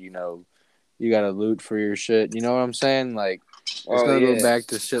that, or you gotta loot for your shit. You know what I'm saying? Like, it's Oh gonna go yeah. back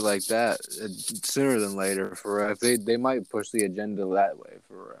to shit like that sooner than later. For real. If they might push the agenda that way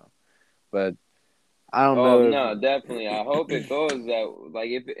for real, but I don't Oh know if. no, definitely. I hope it goes that like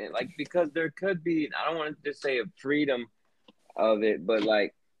if like because there could be I don't want to just say a freedom of it, but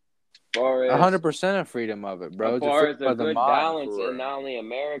like far as 100% of freedom of it, bro. as It's a far freedom as a of the good mind balance for in real. not only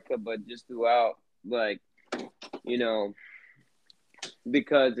America but just throughout like you know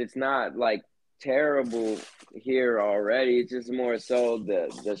because it's not like terrible here already. It's just more so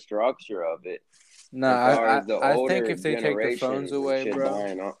the structure of it. No, As far as the I think older if they take the phones generations and away, shit bro,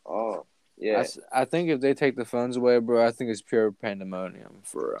 dying off. Yeah. I think if they take the phones away, bro, I think it's pure pandemonium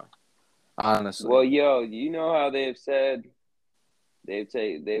for real. Honestly. Well, yo, you know how they've said they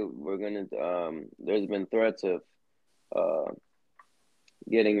were gonna there's been threats of uh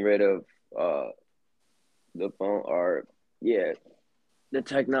getting rid of uh the phone or yeah the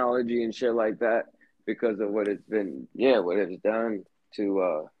technology and shit like that because of what it's done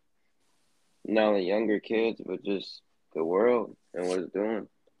to not only younger kids but just the world and what it's doing.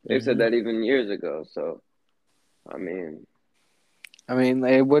 They said Hmm. that even years ago. So I mean, I mean,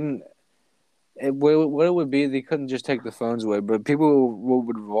 it wouldn't. What it would be, they couldn't just take the phones away, but people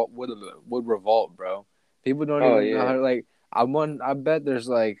would revolt, bro. People don't oh even know how yeah, to like. I bet there's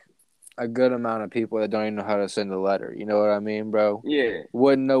like a good amount of people that don't even know how to send a letter. You know what I mean, bro? yeah.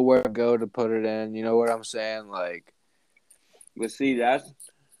 Wouldn't know where to go to put it in. You know what I'm saying? Like But see, that's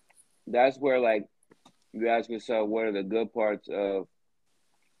where like you ask yourself, what are the good parts of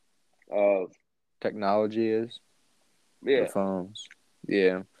technology is the yeah. phones.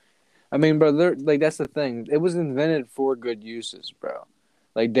 Yeah. I mean, bro, like that's the thing. It was invented for good uses, bro.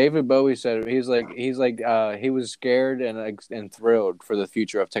 Like David Bowie said, he was scared and thrilled for the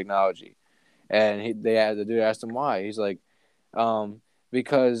future of technology, and the dude asked him why. He's like, um,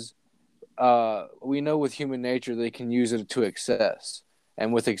 because we know with human nature they can use it to excess,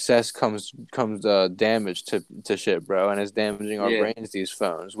 and with excess comes damage to shit, bro, and it's damaging our Yeah. brains. These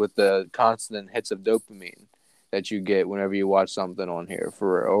phones with the constant hits of dopamine that you get whenever you watch something on here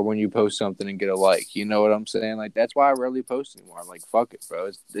or when you post something and get a like. You know what I'm saying? Like that's why I rarely post anymore. I'm like, fuck it, bro.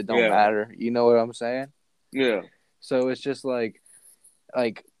 It don't Yeah. matter. You know what I'm saying? Yeah. So it's just like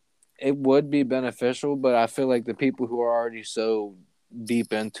it would be beneficial, but I feel like the people who are already so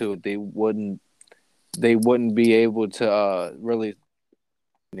deep into it, they wouldn't be able to really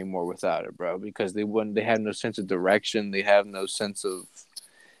anymore without it, bro, because they have no sense of direction, they have no sense of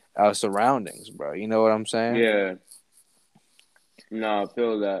surroundings, bro. You know what I'm saying? Yeah. No, I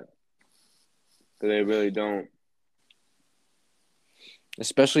feel that. 'Cause they really don't.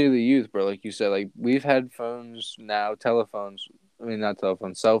 Especially the youth, bro. Like you said, like we've had phones now, telephones. I mean, not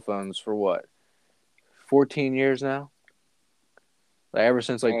telephones, cell phones for what, 14 years now? Like ever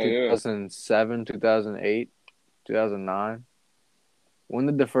since like Oh yeah. 2007, 2008, 2009. When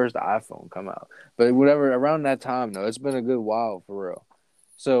did the first iPhone come out? But whatever, around that time though, it's been a good while for real.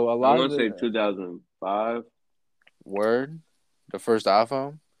 So a I lot of want to say the 2005. word, the first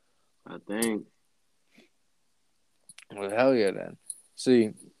iPhone. I think. Well, hell yeah, then.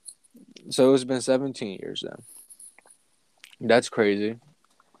 See, so it's been 17 years then. That's crazy.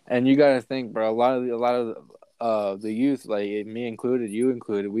 And you got to think, bro. A lot of the youth, like me included, you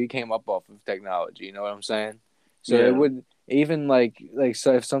included, we came up off of technology. You know what I'm saying? So it Yeah. would even like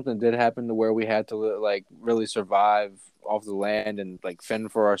so if something did happen to where we had to like really survive off the land and like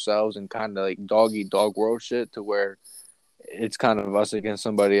fend for ourselves and kind of like dog eat dog world shit to where it's kind of us against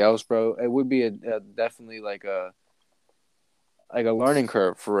somebody else, bro. It would be a definitely like a learning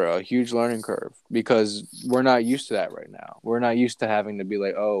curve for real, a huge learning curve because we're not used to that right now. We're not used to having to be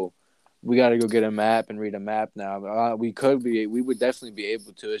like, oh, we got to go get a map and read a map now. We would definitely be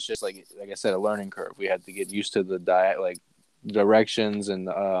able to. It's just like I said, a learning curve. We had to get used to the like directions and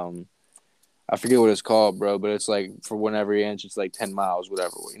I forget what it's called, bro, but it's like for 1 every inch, it's like 10 miles,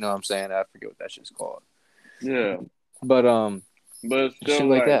 whatever. You know what I'm saying? I forget what that shit's called. Yeah. But But it's shit still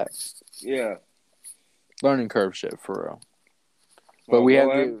like like, that, yeah. learning curve shit for real. But Well,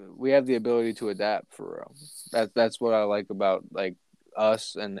 go ahead. we have the ability to adapt for real. That's what I like about like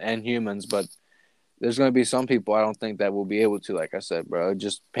us and humans. But there's gonna be some people I don't think that will be able to. Like I said, bro,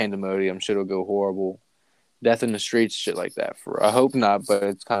 just pandemonium shit will go horrible, death in the streets, shit like that. For real. I hope not, but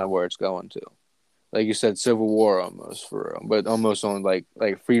it's kind of where it's going to. Like you said, civil war almost for real, but almost on like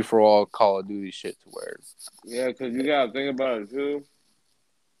free for all Call of Duty shit to where. Yeah, because you got to think about it, too.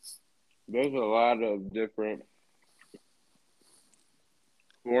 There's a lot of different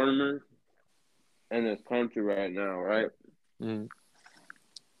foreigners in this country right now, right? Mm.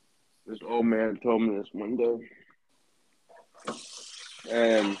 This old man told me this one day.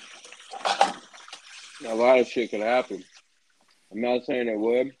 And a lot of shit could happen. I'm not saying it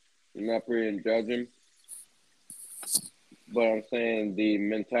would. I'm not prejudging. But I'm saying the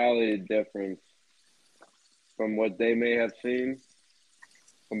mentality difference from what they may have seen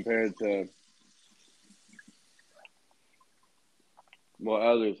compared to what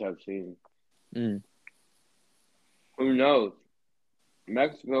others have seen. Mm. Who knows?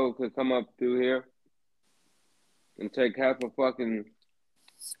 Mexico could come up through here and take half of fucking. Not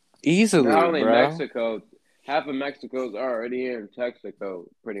Easily, only bro. Mexico, half of Mexico's already in Texaco,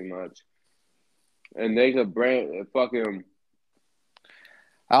 pretty much. And they could bring fucking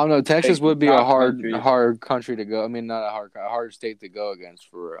I don't know. Texas take would be a top hard countries. hard country to go. I mean, not a hard state to go against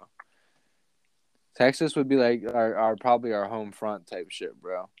for real. Texas would be like our probably our home front type shit,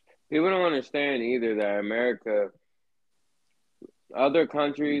 bro. People don't understand either that America, other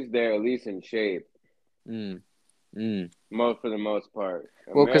countries, they're at least in shape. Mm. Mm. For the most part.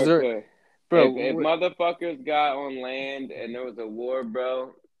 Well, cause they're, America, if bro. motherfuckers got on land and there was a war,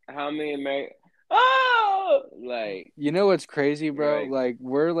 bro, how many Americans? Oh, You know what's crazy, bro? like, Like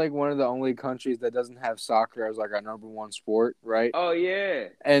we're like one of the only countries that doesn't have soccer as like our number one sport, right? oh yeah,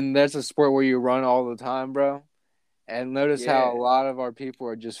 And that's a sport where you run all the time, bro. And notice how yeah. a lot of our people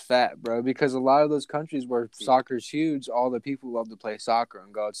are just fat, bro. Because a lot of those countries where soccer's huge, all the people love to play soccer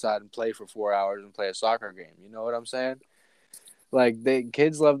and go outside and play for 4 hours and play a soccer game. You know what I'm saying? Like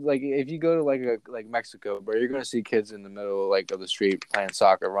kids love like if you go to like Mexico, bro, you're gonna see kids in the middle like of the street playing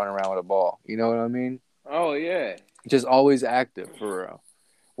soccer, running around with a ball. You know what I mean? Oh yeah. Just always active for real.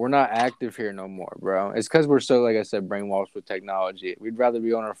 We're not active here no more, bro. It's because we're so, like I said, brainwashed with technology. We'd rather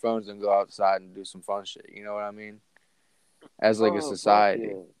be on our phones than go outside and do some fun shit. You know what I mean? As like a Oh fuck society,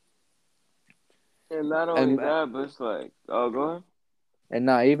 yeah. And not only and that, but it's like, oh go ahead. and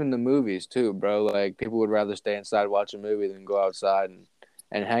not even the movies too, bro. Like people would rather stay inside watch a movie than go outside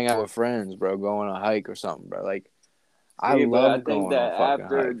and hang out with friends, bro. Go on a hike or something, bro. Like I See, but I love think going on that fucking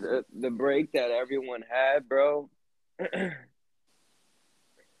after hikes. the break that everyone had, bro,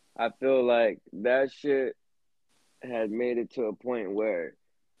 I feel like that shit had made it to a point where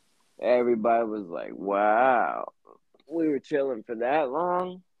everybody was like, wow, we were chilling for that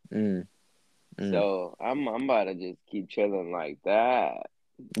long. Mm, mm. So I'm about to just keep chilling like that,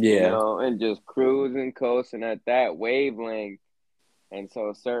 Yeah. and just cruising, coasting at that wavelength. And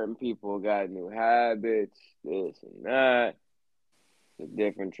so certain people got new habits, this and that, the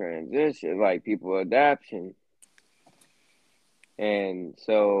different transition, like people adaptation. And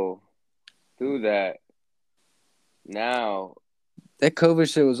so through that, now That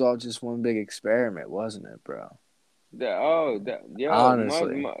COVID shit was all just one big experiment, wasn't it, bro?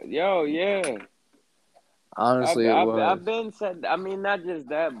 Honestly. yeah. Honestly, it I've was. been said. I mean, not just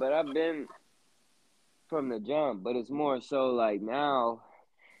that, but I've been from the jump. But it's more so like now,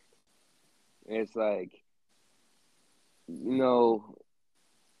 it's like, you know,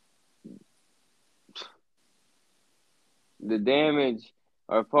 the damage,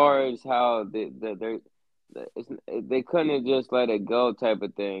 as far as how they couldn't have just let it go type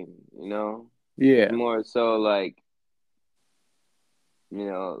of thing, you know. It's Yeah. more so like, you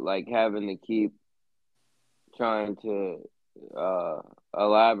know, like having to keep trying to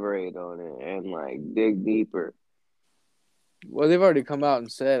elaborate on it and like dig deeper. Well, they've already come out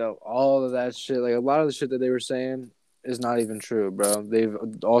and said all of that shit. Like a lot of the shit that they were saying is not even true, bro. They've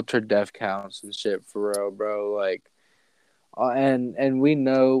altered death counts and shit for real, bro. Like, and we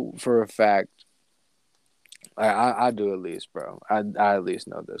know for a fact. I do at least, bro. I at least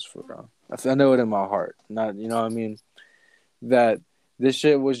know this for real. I know it in my heart. Not, you know what I mean? That this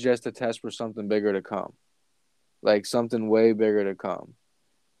shit was just a test for something bigger to come, like something way bigger to come.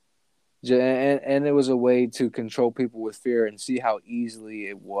 And it was a way to control people with fear and see how easily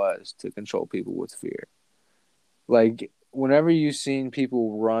it was to control people with fear. Like whenever you seen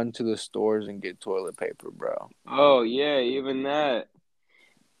people run to the stores and get toilet paper, bro. Oh yeah, even that.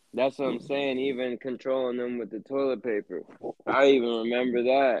 That's what I'm saying. Even controlling them with the toilet paper. I even remember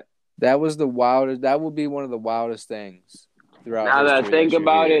that. That was the wildest. That would be one of the wildest things throughout Now that I history think that you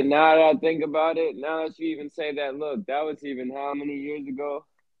about it, hear. now that you even say that, look, that was even how many years ago?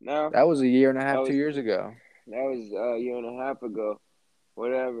 Now That was a year and a that half, was 2 years ago. a year and a half ago,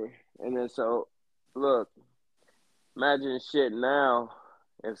 whatever. And then so, look, imagine shit now.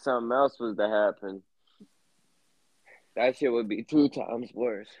 If something else was to happen, that shit would be 2 times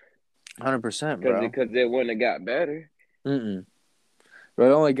worse. 100%, Because bro. it wouldn't have got better. Mm-mm. But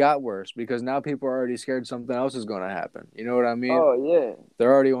it only got worse because now people are already scared something else is going to happen. You know what I mean? Oh yeah,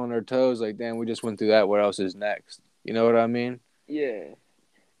 They're already on their toes. Like, damn, we just went through that. What else is next? You know what I mean? yeah.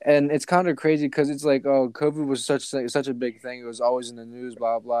 And it's kind of crazy because it's like, oh, COVID was such a big thing. It was always in the news,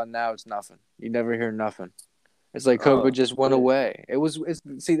 blah blah. Now it's nothing. You never hear nothing. It's like COVID Oh just went shit. away.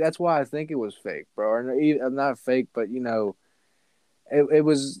 See, that's why I think it was fake, bro. Or not fake, but you know, it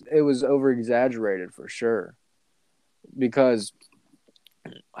was over exaggerated for sure. Because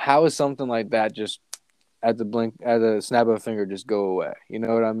how is something like that just at the snap of a finger just go away? You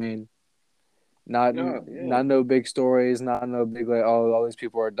know what I mean? Oh yeah. Not no big stories, not no big like, oh, all these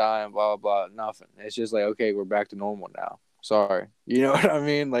people are dying, blah blah blah. Nothing. It's just like, okay, we're back to normal now. Sorry, you know what I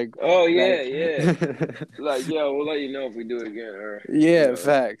mean? Like Oh yeah, yeah. that. Like, yo, we'll let you know if we do it again, or Yeah,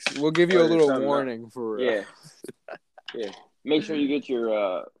 facts. We'll give you or a there's little something else. warning for real. Yeah, yeah. Make sure you get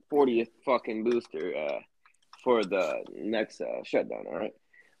your 40th fucking booster for the next shutdown. All right.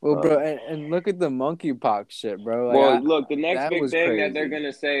 Well, bro, Um. and look at the monkeypox shit, bro. Like Well, look, the next that big was thing that they're crazy.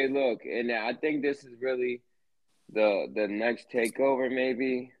 gonna say, look, and I think this is really the next takeover,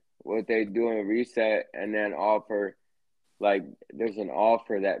 maybe what they do in reset, and then offer like there's an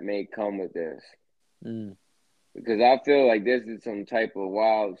offer that may come with this. Mm. Because I feel like this is some type of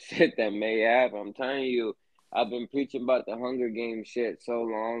wild shit that may happen. I'm telling you, I've been preaching about the Hunger Games shit so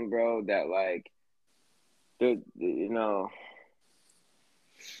long, bro, that like, you know,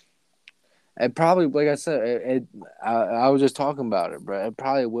 It probably, like I said, I was just talking about it, bro. It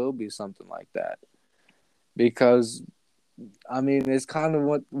probably will be something like that because I mean, it's kind of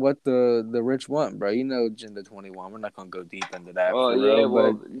what the rich want, bro. You know, Agenda 21. We're not gonna go deep into that oh for real, yeah, but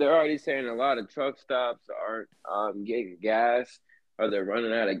well, they're already saying a lot of truck stops aren't getting gas, or they're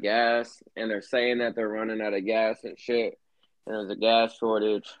running out of gas, and they're saying that they're running out of gas and shit, and there's a gas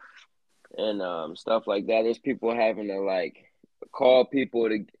shortage and stuff like that. There's people having to like call people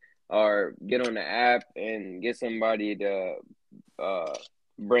to or get on the app and get somebody to uh,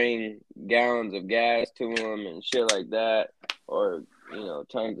 bring gallons of gas to them and shit like that, or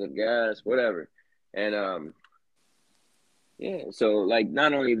tons of gas, whatever. And yeah, so like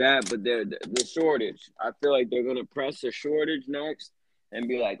not only that, but the shortage. I feel like they're gonna press the shortage next and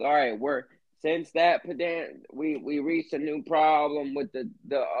be like, all right, we're since that pedant we reached a new problem with the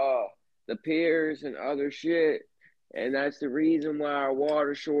piers and other shit, and that's the reason why our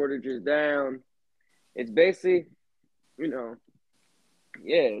water shortage is down. It's basically, you know,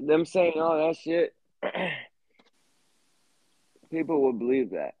 yeah, them saying all that shit, people will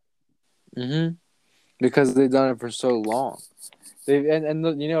believe that. because they've done it for so long, you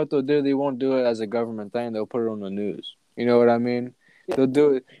know what they'll do? They won't do it as a government thing. They'll put it on the news. You know what I mean? Yeah. They'll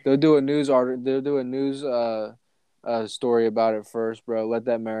do it. They'll do a news article. They'll do a news story about it first, bro. Let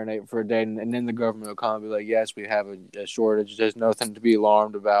that marinate for a day, and then the government will come and be like, "Yes, we have a shortage. There's nothing to be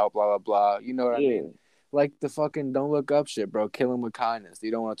alarmed about." Blah blah blah. You know what I Yeah. mean? Like the fucking don't look up shit, bro. Kill them with kindness. They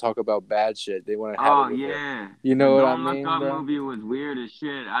don't want to talk about bad shit. They want to have it Oh with a. yeah, You the know what I Don't Look mean, Up bro? movie was weird as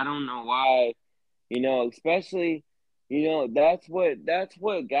shit. I don't know why. Especially, that's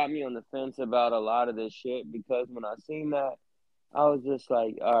what got me on the fence about a lot of this shit, because when I seen that, I was just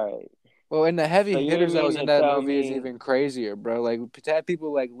like, all right. Well, and the heavy So you hitters that mean was in to that tell movie is me? even crazier, bro. Like to have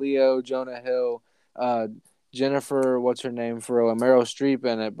people like Leo, Jonah Hill, uh, Jennifer, what's her name, for Meryl Streep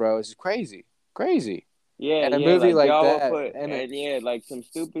in it, bro. It's crazy, crazy. Yeah, And a yeah, movie like like y'all will that, put, and and yeah, like some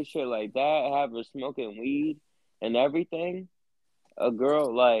stupid shit like that, have her smoking weed and everything. A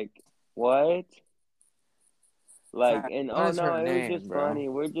girl, like, what? Like, and what oh is her no, it was name, just bro? funny.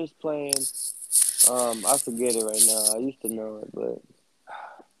 We're just playing. I forget it right now. I used to know it, but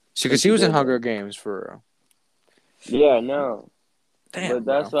Because when she she was in did Hunger it, Games for yeah, no. real. But Damn,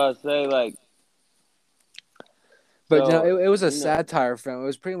 bro. that's what I say. Like, But so it was a you know, satire film. It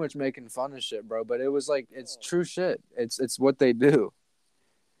was pretty much making fun of shit, bro. But it was like it's true shit. It's what they do.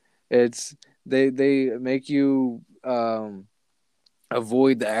 It's they make you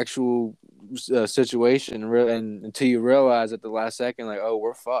avoid the actual situation, and until you realize at the last second, like, oh,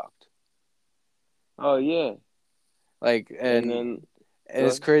 we're fucked. oh yeah, Like, and and then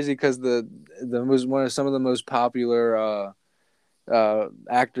it's go. crazy because the was one of some of the most popular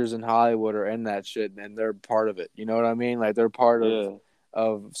actors in Hollywood are in that shit, and they're part of it. You know what I mean? Like they're part Yeah.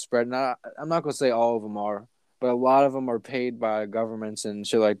 of spreading. I'm not gonna say all of them are, but a lot of them are paid by governments and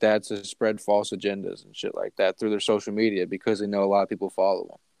shit like that to spread false agendas and shit like that through their social media because they know a lot of people follow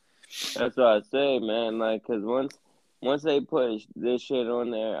them. That's what I say, man. Like, cause once they put this shit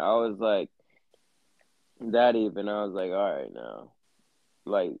on there, I was like, that even. I was like, all right, now,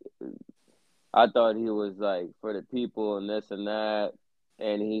 like, I thought he was like for the people and this and that,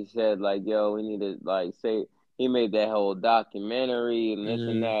 and he said like, yo, we need to like say he made that whole documentary and this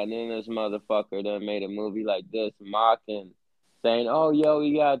and Mm. that, and then this motherfucker done made a movie like this mocking, saying, oh, yo,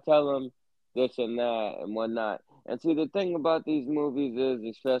 you gotta tell him this and that and whatnot. And see, the thing about these movies is,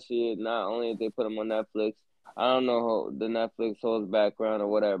 especially not only if they put them on Netflix, I don't know how the Netflix holds background or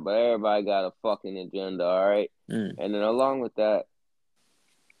whatever, but everybody got a fucking agenda, all right? Mm. And then along with that,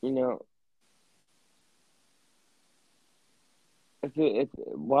 you know, if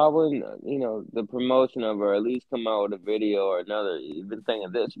why wouldn't the promotion of, or at least come out with a video or another even thing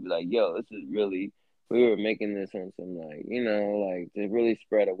of this, be like, yo, this is really, we were making this on some, like, like to really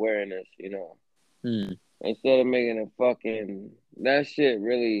spread awareness, Mm. instead of making a fucking, that shit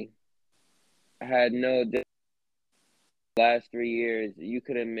really had no last 3 years. You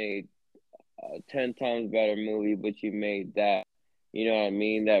could have made a 10 times better movie, but you made that, you know what I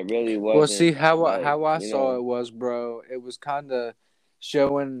mean, that really Well, see wasn't like, how I saw it was, bro. It was kind of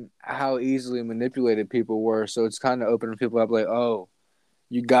showing how easily manipulated people were. So it's kind of opening people up, like, oh,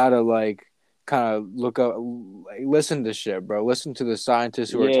 you gotta like kind of look up, like, listen to shit, bro. Listen to the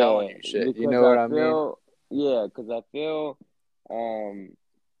scientists who are yeah, telling you shit. You because know what I mean? I feel um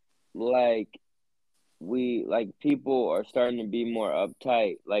like we, like, people are starting to be more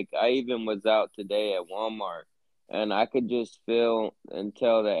uptight. Like, I even was out today at Walmart, and I could just feel and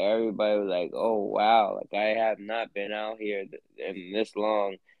tell that everybody was like, oh wow, like, I have not been out here in this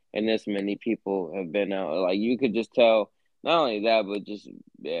long, and this many people have been out. Like, you could just tell, not only that, but just,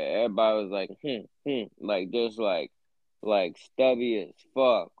 yeah, everybody was like, like, just like stubby as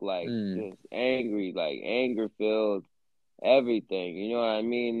fuck, like Mm. just angry, like anger filled everything. You know what I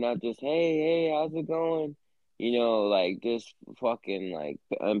mean? Not just, hey, how's it going? Like, just fucking like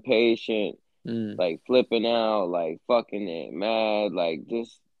impatient, Mm. like flipping out, like fucking it, mad, like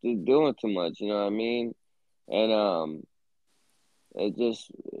just doing too much. You know what I mean? And it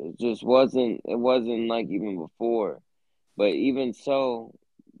just wasn't like even before. But even so,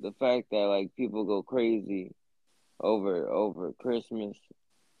 the fact that like people go crazy over Christmas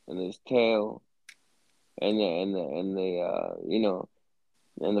and this tale and the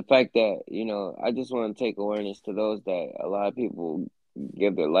and the fact that, I just want to take awareness to those that a lot of people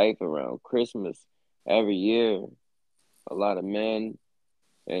give their life around Christmas every year. A lot of men,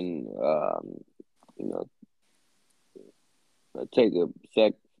 and you know, take a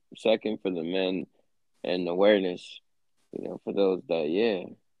second for the men and awareness, for those that, yeah,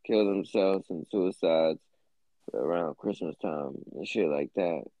 kill themselves and suicides around Christmas time and shit like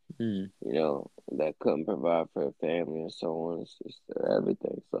that. Mm. That couldn't provide for a family and so on. It's just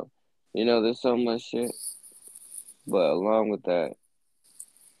everything. So, there's so much shit. But along with that,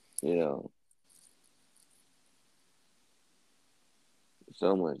 you know,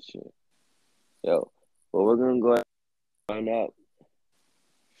 so much shit. Yo, well, we're gonna go ahead and find out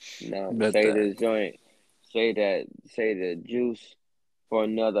now. Bet Say that. this joint. Say the juice for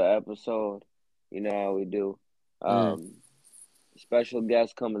another episode. You know how we do. Mm. Um, Special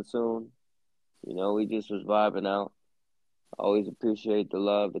guest coming soon. We just was vibing out. Always appreciate the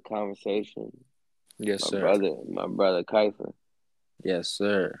love, the conversation. Yes, My sir. brother Kifer, Yes,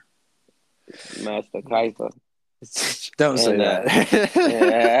 sir. Master Kifer. Don't say And that.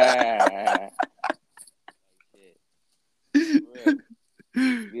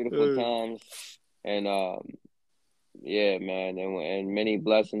 beautiful times, and yeah, man, and many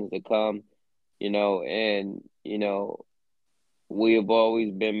blessings to come, and we have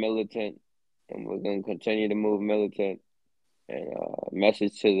always been militant, and we're gonna continue to move militant, and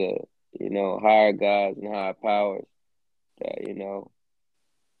message to the higher gods and higher powers that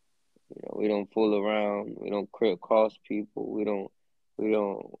we don't fool around, we don't cross people, we don't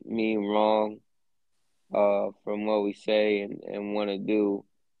mean wrong from what we say and want to do,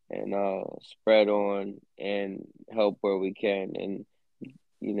 and spread on and help where we can, and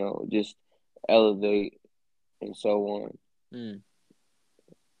just elevate and so on.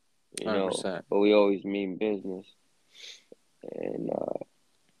 100%. But we always mean business, and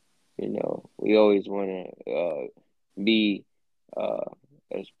we always want to be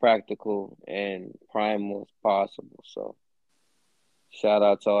as practical and primal as possible. So shout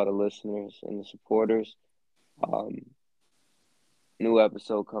out to all the listeners and the supporters. New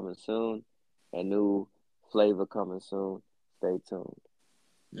episode coming soon, a new flavor coming soon. Stay tuned.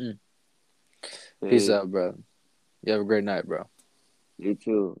 Peace out, bro. You have a great night, bro. You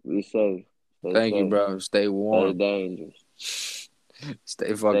too. Be safe. Stay Thank you, safe. bro. Stay warm. Stay dangerous.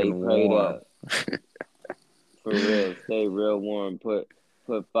 Stay fucking prayed warm. up. For real. Stay real warm. Put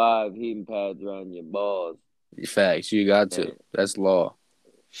 5 heating pads around your balls. Facts. You got to. That's law.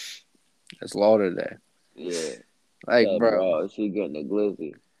 That's law today. Yeah. Like, yeah, bro. She getting a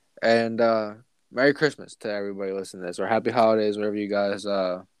glizzy. And Merry Christmas to everybody listening to this, or Happy Holidays, whatever you guys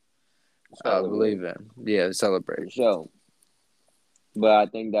believe in. Yeah, celebrate. For sure. But I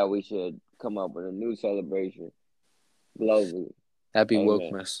think that we should come up with a new celebration globally. Happy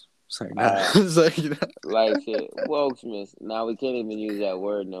Wokemas. Like shit, Wokesmas. Now we can't even use that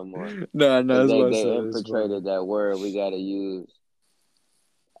word no more. No, they infiltrated that word. We gotta use.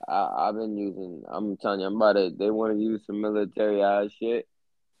 I've been using. I'm telling you, I'm about to. They want to use some military shit.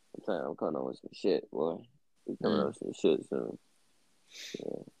 I'm telling you, I'm coming up with some shit, boy. We coming up with some shit soon.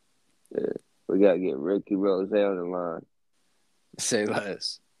 Yeah. We gotta get Ricky Rose on the line. Say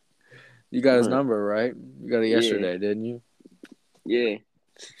less. You got his number, right? You got it yesterday, didn't you? Yeah.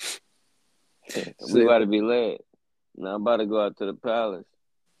 We about to be late. Now I'm about to go out to the palace.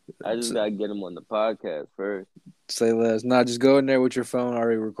 I just gotta get him on the podcast first. Say less. Nah, just go in there with your phone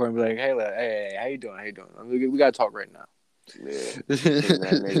already recording. Be like, hey, how you doing? How you doing? We gotta talk right now. Yeah. Seen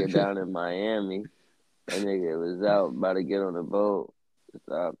that nigga down in Miami. That nigga was out about to get on the boat.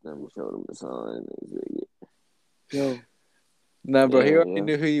 Stopped him, showed him the sign. Yo. Nah, bro, he already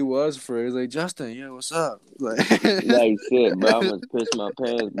knew who he was for. He was like, Justin, yo, what's up? Like shit, bro. I almost pissed my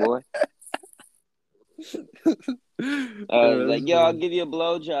pants, boy. I was like, yo, I'll give you a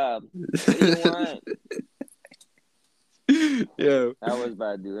blowjob. What do you want? Yo. I was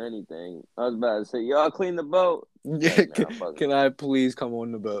about to do anything. I was about to say, yo, I'll clean the boat. Like, can I please come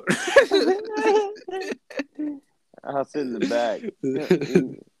on the boat? I'll sit in the back.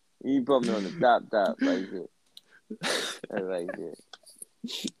 You put me on the top, like shit. Like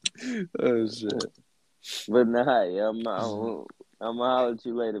shit. Oh shit. But nah, yeah, I'm gonna holler at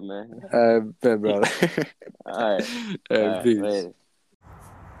you later, man. I bet, brother. All right. Peace. Later.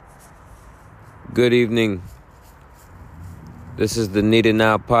 Good evening. This is the Need It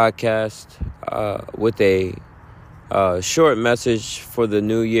Now podcast with a short message for the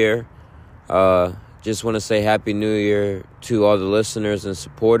new year. Just want to say Happy New Year to all the listeners and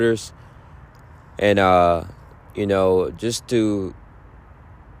supporters. And, just to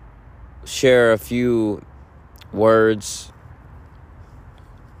share a few words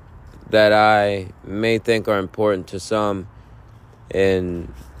that I may think are important to some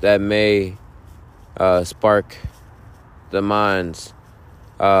and that may spark the minds.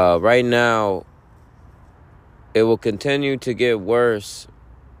 Right now, it will continue to get worse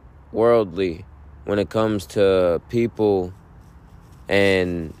worldly when it comes to people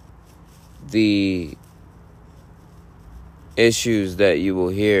and the issues that you will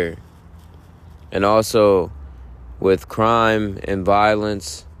hear, and also with crime and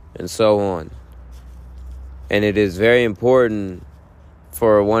violence and so on. And it is very important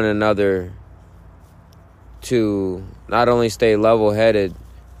for one another to not only stay level-headed,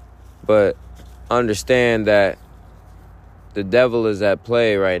 but understand that the devil is at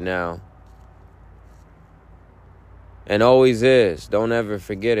play right now. And always is. Don't ever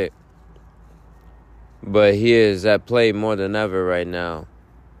forget it. But he is at play more than ever right now.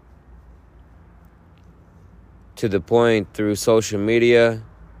 To the point through social media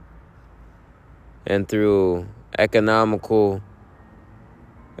and through economical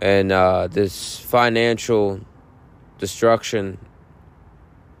and this financial destruction.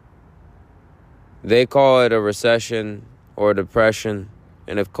 They call it a recession or depression.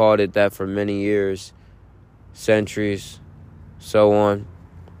 and have called it that for many years, centuries, so on.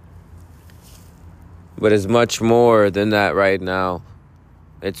 But it's much more than that right now.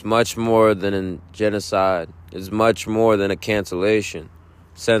 It's much more than a genocide. It's much more than a cancellation,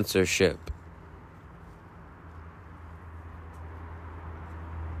 censorship.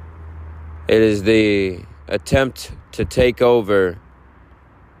 It is the attempt to take over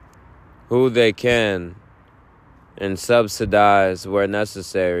who they can and subsidize where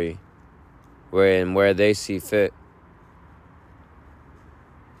necessary, where they see fit.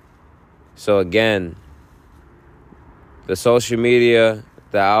 So again, the social media,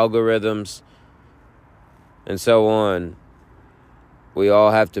 the algorithms, and so on, we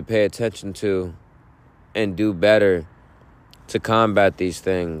all have to pay attention to and do better to combat these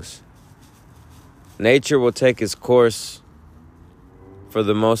things. Nature will take its course for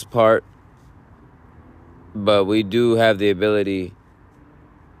the most part, but we do have the ability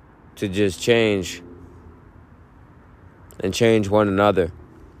to just change and change one another.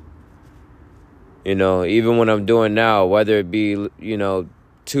 You know, even what I'm doing now, whether it be,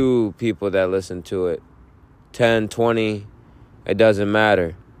 2 people that listen to it, 10, 20, it doesn't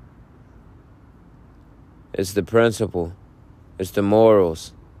matter. It's the principle. It's the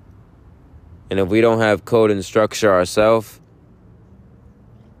morals. And if we don't have code and structure ourselves,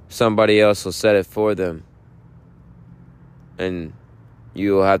 somebody else will set it for them. And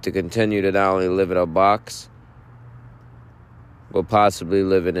you will have to continue to not only live in a box, but possibly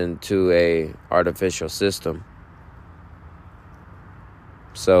live it into a artificial system.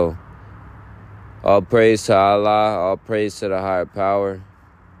 So, all praise to Allah, all praise to the higher power.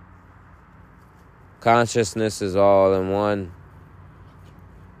 Consciousness is all in one.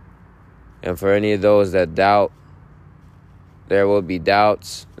 And for any of those that doubt, there will be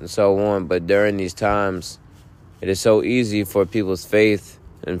doubts and so on. But during these times, it is so easy for people's faith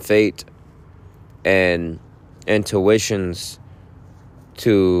and fate and intuitions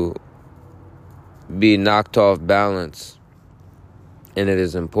to be knocked off balance. And it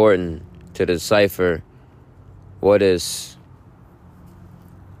is important to decipher what is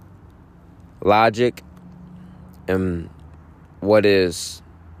logic and what is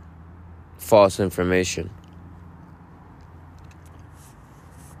false information.